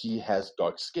that he has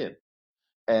dark skin.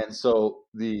 And so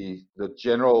the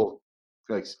general,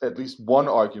 like at least one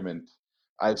argument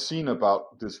I've seen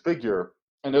about this figure,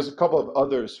 and there's a couple of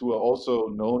others who are also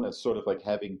known as sort of like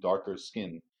having darker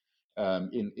skin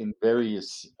in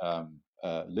various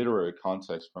literary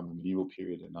contexts from the medieval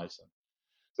period in Iceland.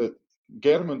 So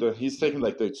Geirmundur, he's taken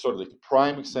like the sort of like the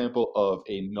prime example of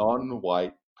a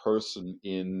non-white person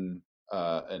in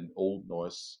an Old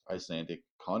Norse Icelandic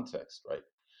context, right?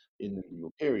 In the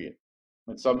medieval period.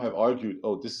 And some have argued,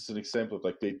 oh, this is an example of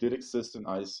like they did exist in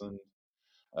Iceland,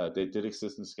 they did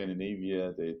exist in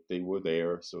Scandinavia, they were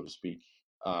there, so to speak.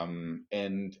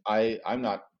 And I'm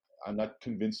not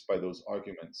convinced by those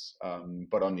arguments.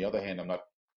 But on the other hand, I'm not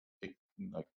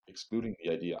like excluding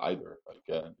the idea either. Like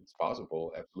it's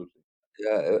possible, absolutely.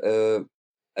 Yeah,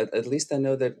 at least I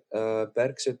know that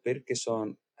Bergsveinn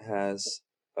Birgisson has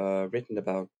written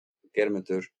about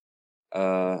Geirmundur.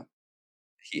 Uh,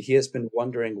 he has been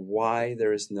wondering why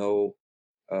there is no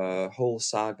whole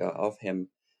saga of him.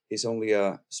 He's only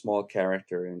a small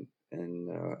character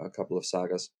in a couple of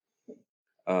sagas,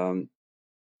 um,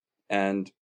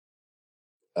 and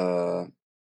uh,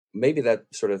 maybe that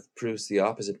sort of proves the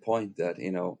opposite point that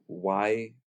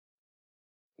why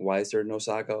is there no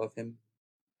saga of him?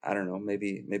 I don't know.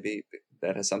 Maybe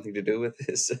that has something to do with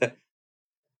his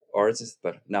origins,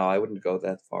 but no, I wouldn't go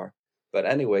that far. But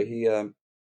anyway, he uh,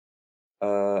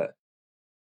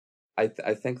 I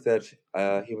think that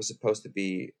he was supposed to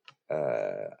be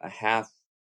a half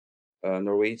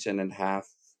Norwegian and half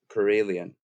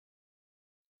Karelian,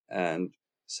 and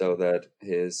so that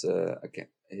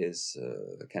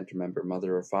I can't remember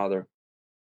mother or father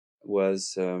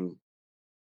was uh,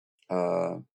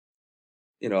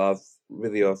 of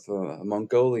really of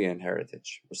Mongolian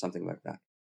heritage or something like that,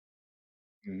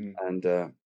 Hmm.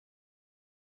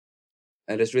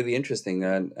 and it's really interesting,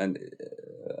 and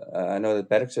I know that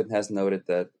Bergsveinn has noted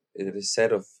that it is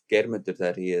said of Geirmundur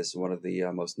that he is one of the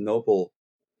most noble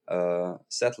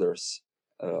settlers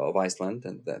of Iceland,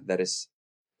 and that is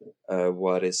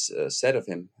what is said of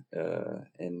him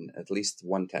in at least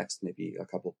one text, maybe a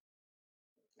couple,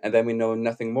 and then we know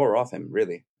nothing more of him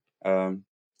really.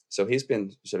 So he's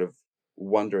been sort of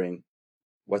wondering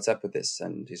what's up with this,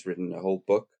 and he's written a whole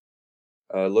book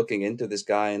looking into this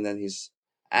guy, and then he's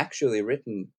actually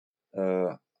written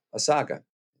a saga.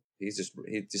 He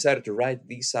decided to write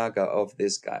the saga of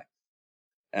this guy,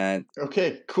 and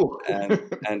Okay, cool. and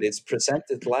and it's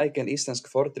presented like an Íslensk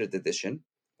Fornrit edition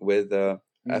with a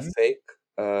Hmm. fake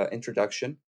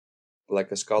introduction,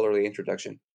 like a scholarly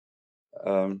introduction,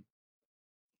 um,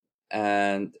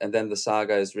 and then the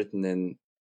saga is written in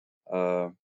uh,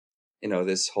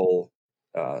 this whole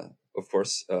uh, of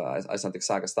course Icelandic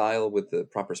saga style with the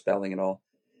proper spelling and all,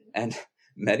 and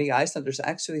many Icelanders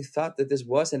actually thought that this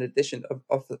was an edition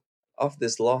of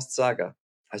this lost saga.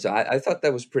 So I thought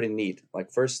that was pretty neat. Like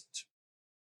first,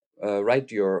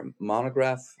 write your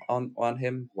monograph on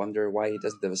him. Wonder why he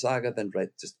doesn't have a saga. Then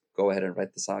just go ahead and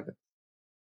write the saga.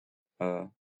 Uh,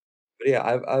 but yeah,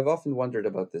 I've often wondered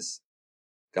about this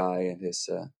guy and his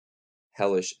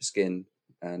hellish skin,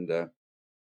 and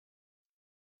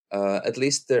at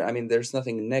least there's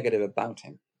nothing negative about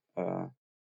him.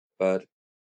 But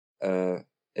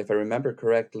if I remember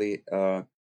correctly,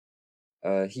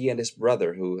 he and his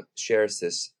brother, who shares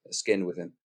this skin with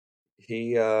him,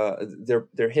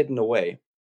 they're hidden away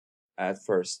at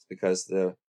first because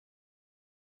uh,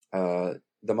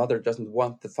 the mother doesn't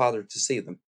want the father to see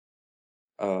them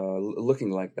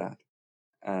looking like that,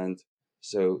 and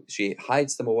so she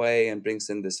hides them away and brings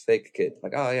in this fake kid.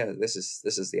 Like, oh yeah, this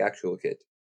is the actual kid.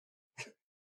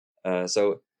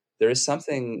 So there is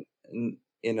something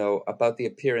about the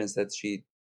appearance that she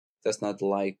does not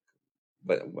like,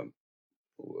 but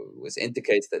was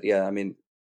indicates that yeah,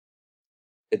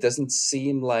 it doesn't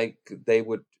seem like they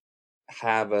would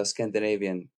have a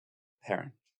Scandinavian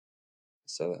parent.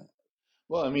 So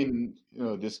Well,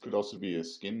 this could also be a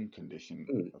skin condition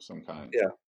mm, of some kind.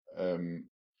 yeah, Um,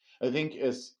 I think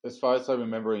as far as I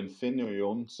remember in Finnur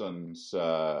Jonsson's,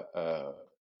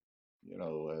 you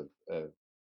know,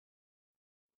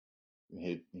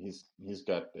 he's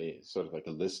got a sort of like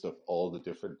a list of all the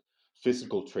different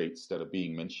physical traits that are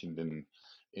being mentioned in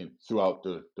throughout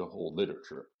the whole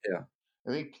literature. Yeah.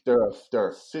 I think there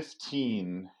are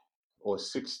 15 or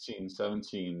 16,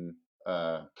 17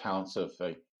 counts of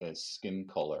like a skin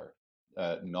color,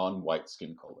 non-white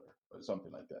skin color, or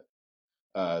something like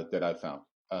that, that I found.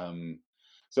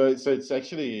 So it's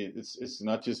actually it's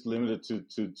not just limited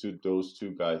to those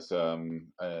two guys.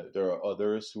 There are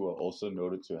others who are also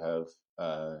noted to have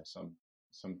some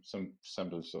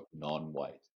of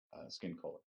non-white skin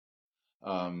color.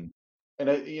 Um, and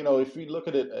if we look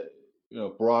at it,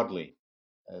 broadly,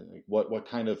 like what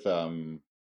kind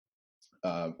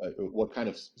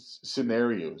of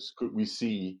scenarios could we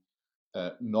see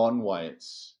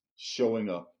non-whites showing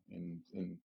up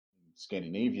in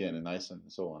Scandinavia and in Iceland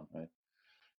and so on, right?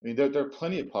 I mean, there are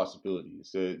plenty of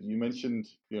possibilities. You mentioned,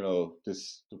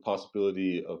 the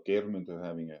possibility of Geirmundur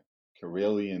having a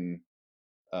Karelian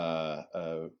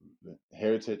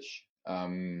heritage.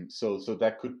 So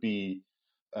that could be,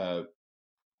 uh,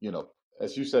 you know,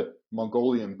 as you said,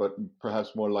 Mongolian, but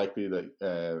perhaps more likely the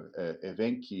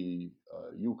Evenki,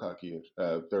 Yukagir.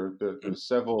 Mm. There's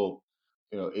several,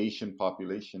 Asian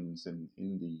populations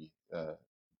in that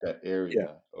Yeah.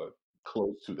 area, or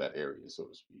close to that area, so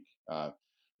to speak.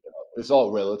 It's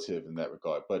all relative in that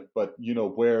regard, but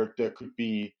where there could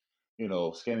be,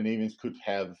 Scandinavians could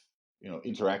have,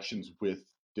 interactions with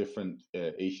different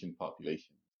Asian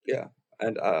populations. Yeah.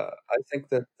 And I think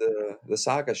that the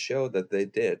saga show that they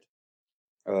did.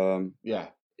 Um,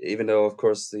 Yeah, Even though, of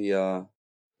course, the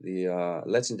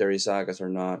legendary sagas are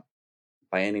not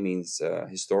by any means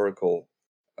historical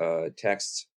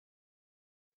texts,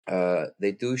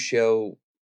 they do show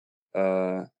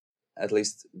uh, at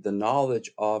least the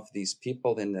knowledge of these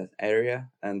people in that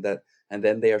area, and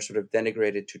then they are sort of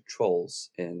denigrated to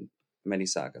trolls in many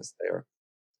sagas.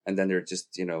 And then they're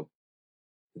just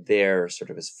there sort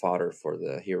of as fodder for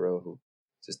the hero who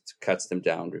just cuts them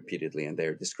down repeatedly, and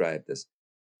they're described as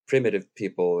primitive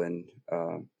people in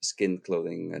skin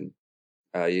clothing,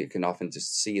 and you can often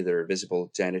just see their visible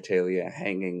genitalia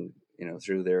hanging,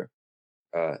 through their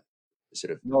uh,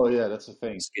 sort of no, yeah, that's the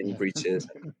thing. skin Yeah, breeches,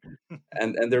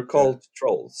 and they're yeah, called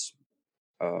trolls.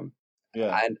 Um,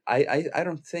 yeah, and I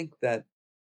don't think that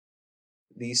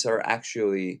these are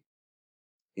actually,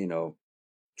 you know,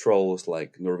 trolls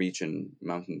like Norwegian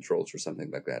mountain trolls or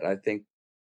something like that. I think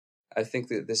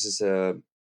that this is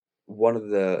one of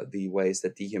the ways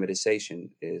that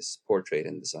dehumanization is portrayed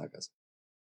in the sagas.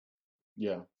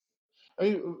 yeah. I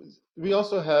mean, we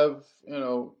also have,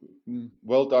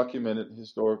 well documented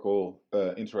historical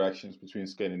interactions between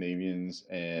Scandinavians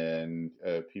and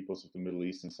peoples of the Middle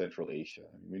East and Central Asia.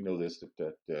 I mean, we know this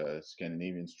that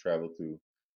Scandinavians traveled through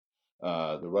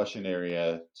the Russian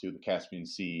area to the Caspian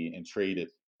Sea and traded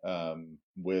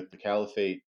with the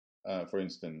Caliphate, for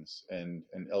instance, and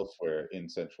elsewhere in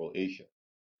Central Asia.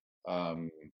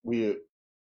 We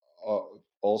are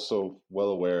also well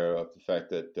aware of the fact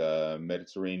that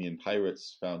Mediterranean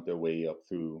pirates found their way up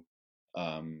through,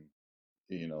 um,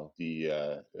 the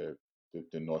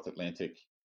North Atlantic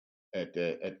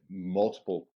at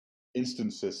multiple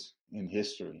instances in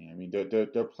history. I mean, there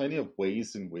are plenty of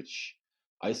ways in which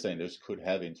Icelanders could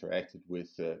have interacted with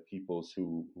peoples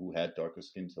who had darker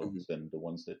skin Hmm. tones than the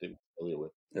ones that they were familiar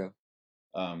with. Yeah,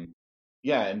 Um,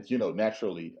 yeah, and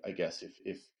naturally, I guess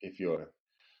if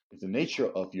the nature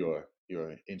of your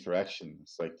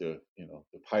interactions, like the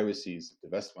piracies, the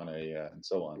Westman area, and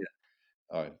so on, yeah,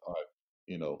 are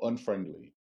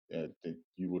unfriendly, that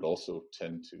you would also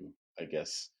tend to, I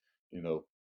guess, you know,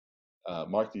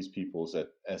 mark these peoples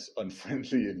as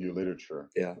unfriendly in your literature.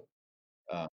 yeah,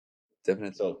 Uh,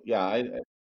 definitely. so yeah,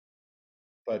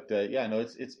 but yeah, no,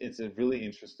 it's a really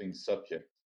interesting subject.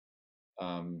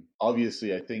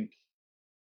 Obviously, I think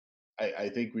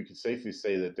we could safely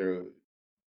say that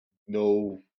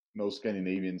no no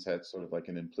Scandinavians had sort of like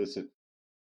an implicit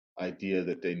idea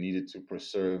that they needed to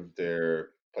preserve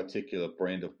their particular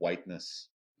brand of whiteness,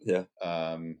 Yeah,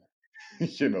 um,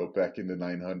 back in the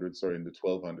 900s or in the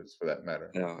 1200s for that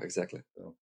matter. yeah, exactly.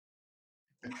 So,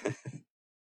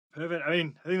 Perfect. I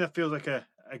mean, I think that feels like a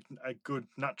good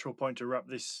natural point to wrap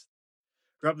this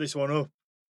one up.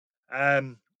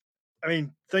 Um, I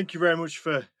mean, thank you very much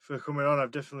for coming on.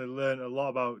 I've definitely learned a lot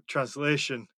about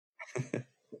translation.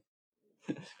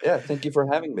 Yeah, thank you for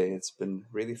having me. It's been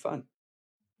really fun.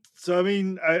 So, I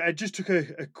mean, I just took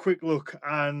a quick look,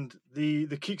 and the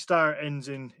Kickstarter ends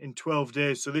in 12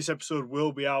 days. So this episode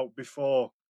will be out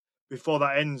before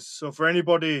that ends. So for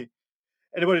anybody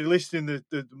listening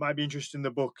that might be interested in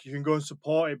the book, you can go and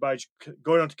support it by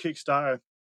going onto Kickstarter,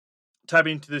 type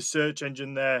into the search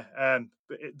engine there.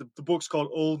 The book's called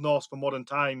Old Norse for Modern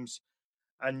Times,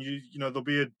 and there'll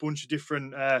be a bunch of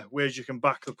different ways you can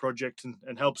back the project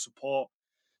and help support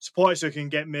it so it can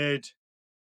get made.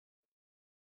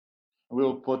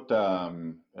 We'll put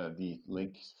the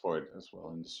links for it as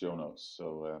well in the show notes.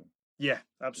 So yeah,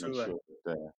 absolutely. Make sure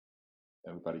that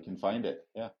everybody can find it.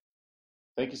 Yeah.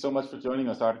 Thank you so much for joining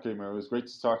us, Arngrimur. It was great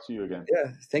to talk to you again.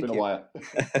 Yeah, thank you. It's been a while.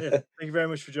 Yeah, thank you very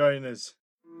much for joining us.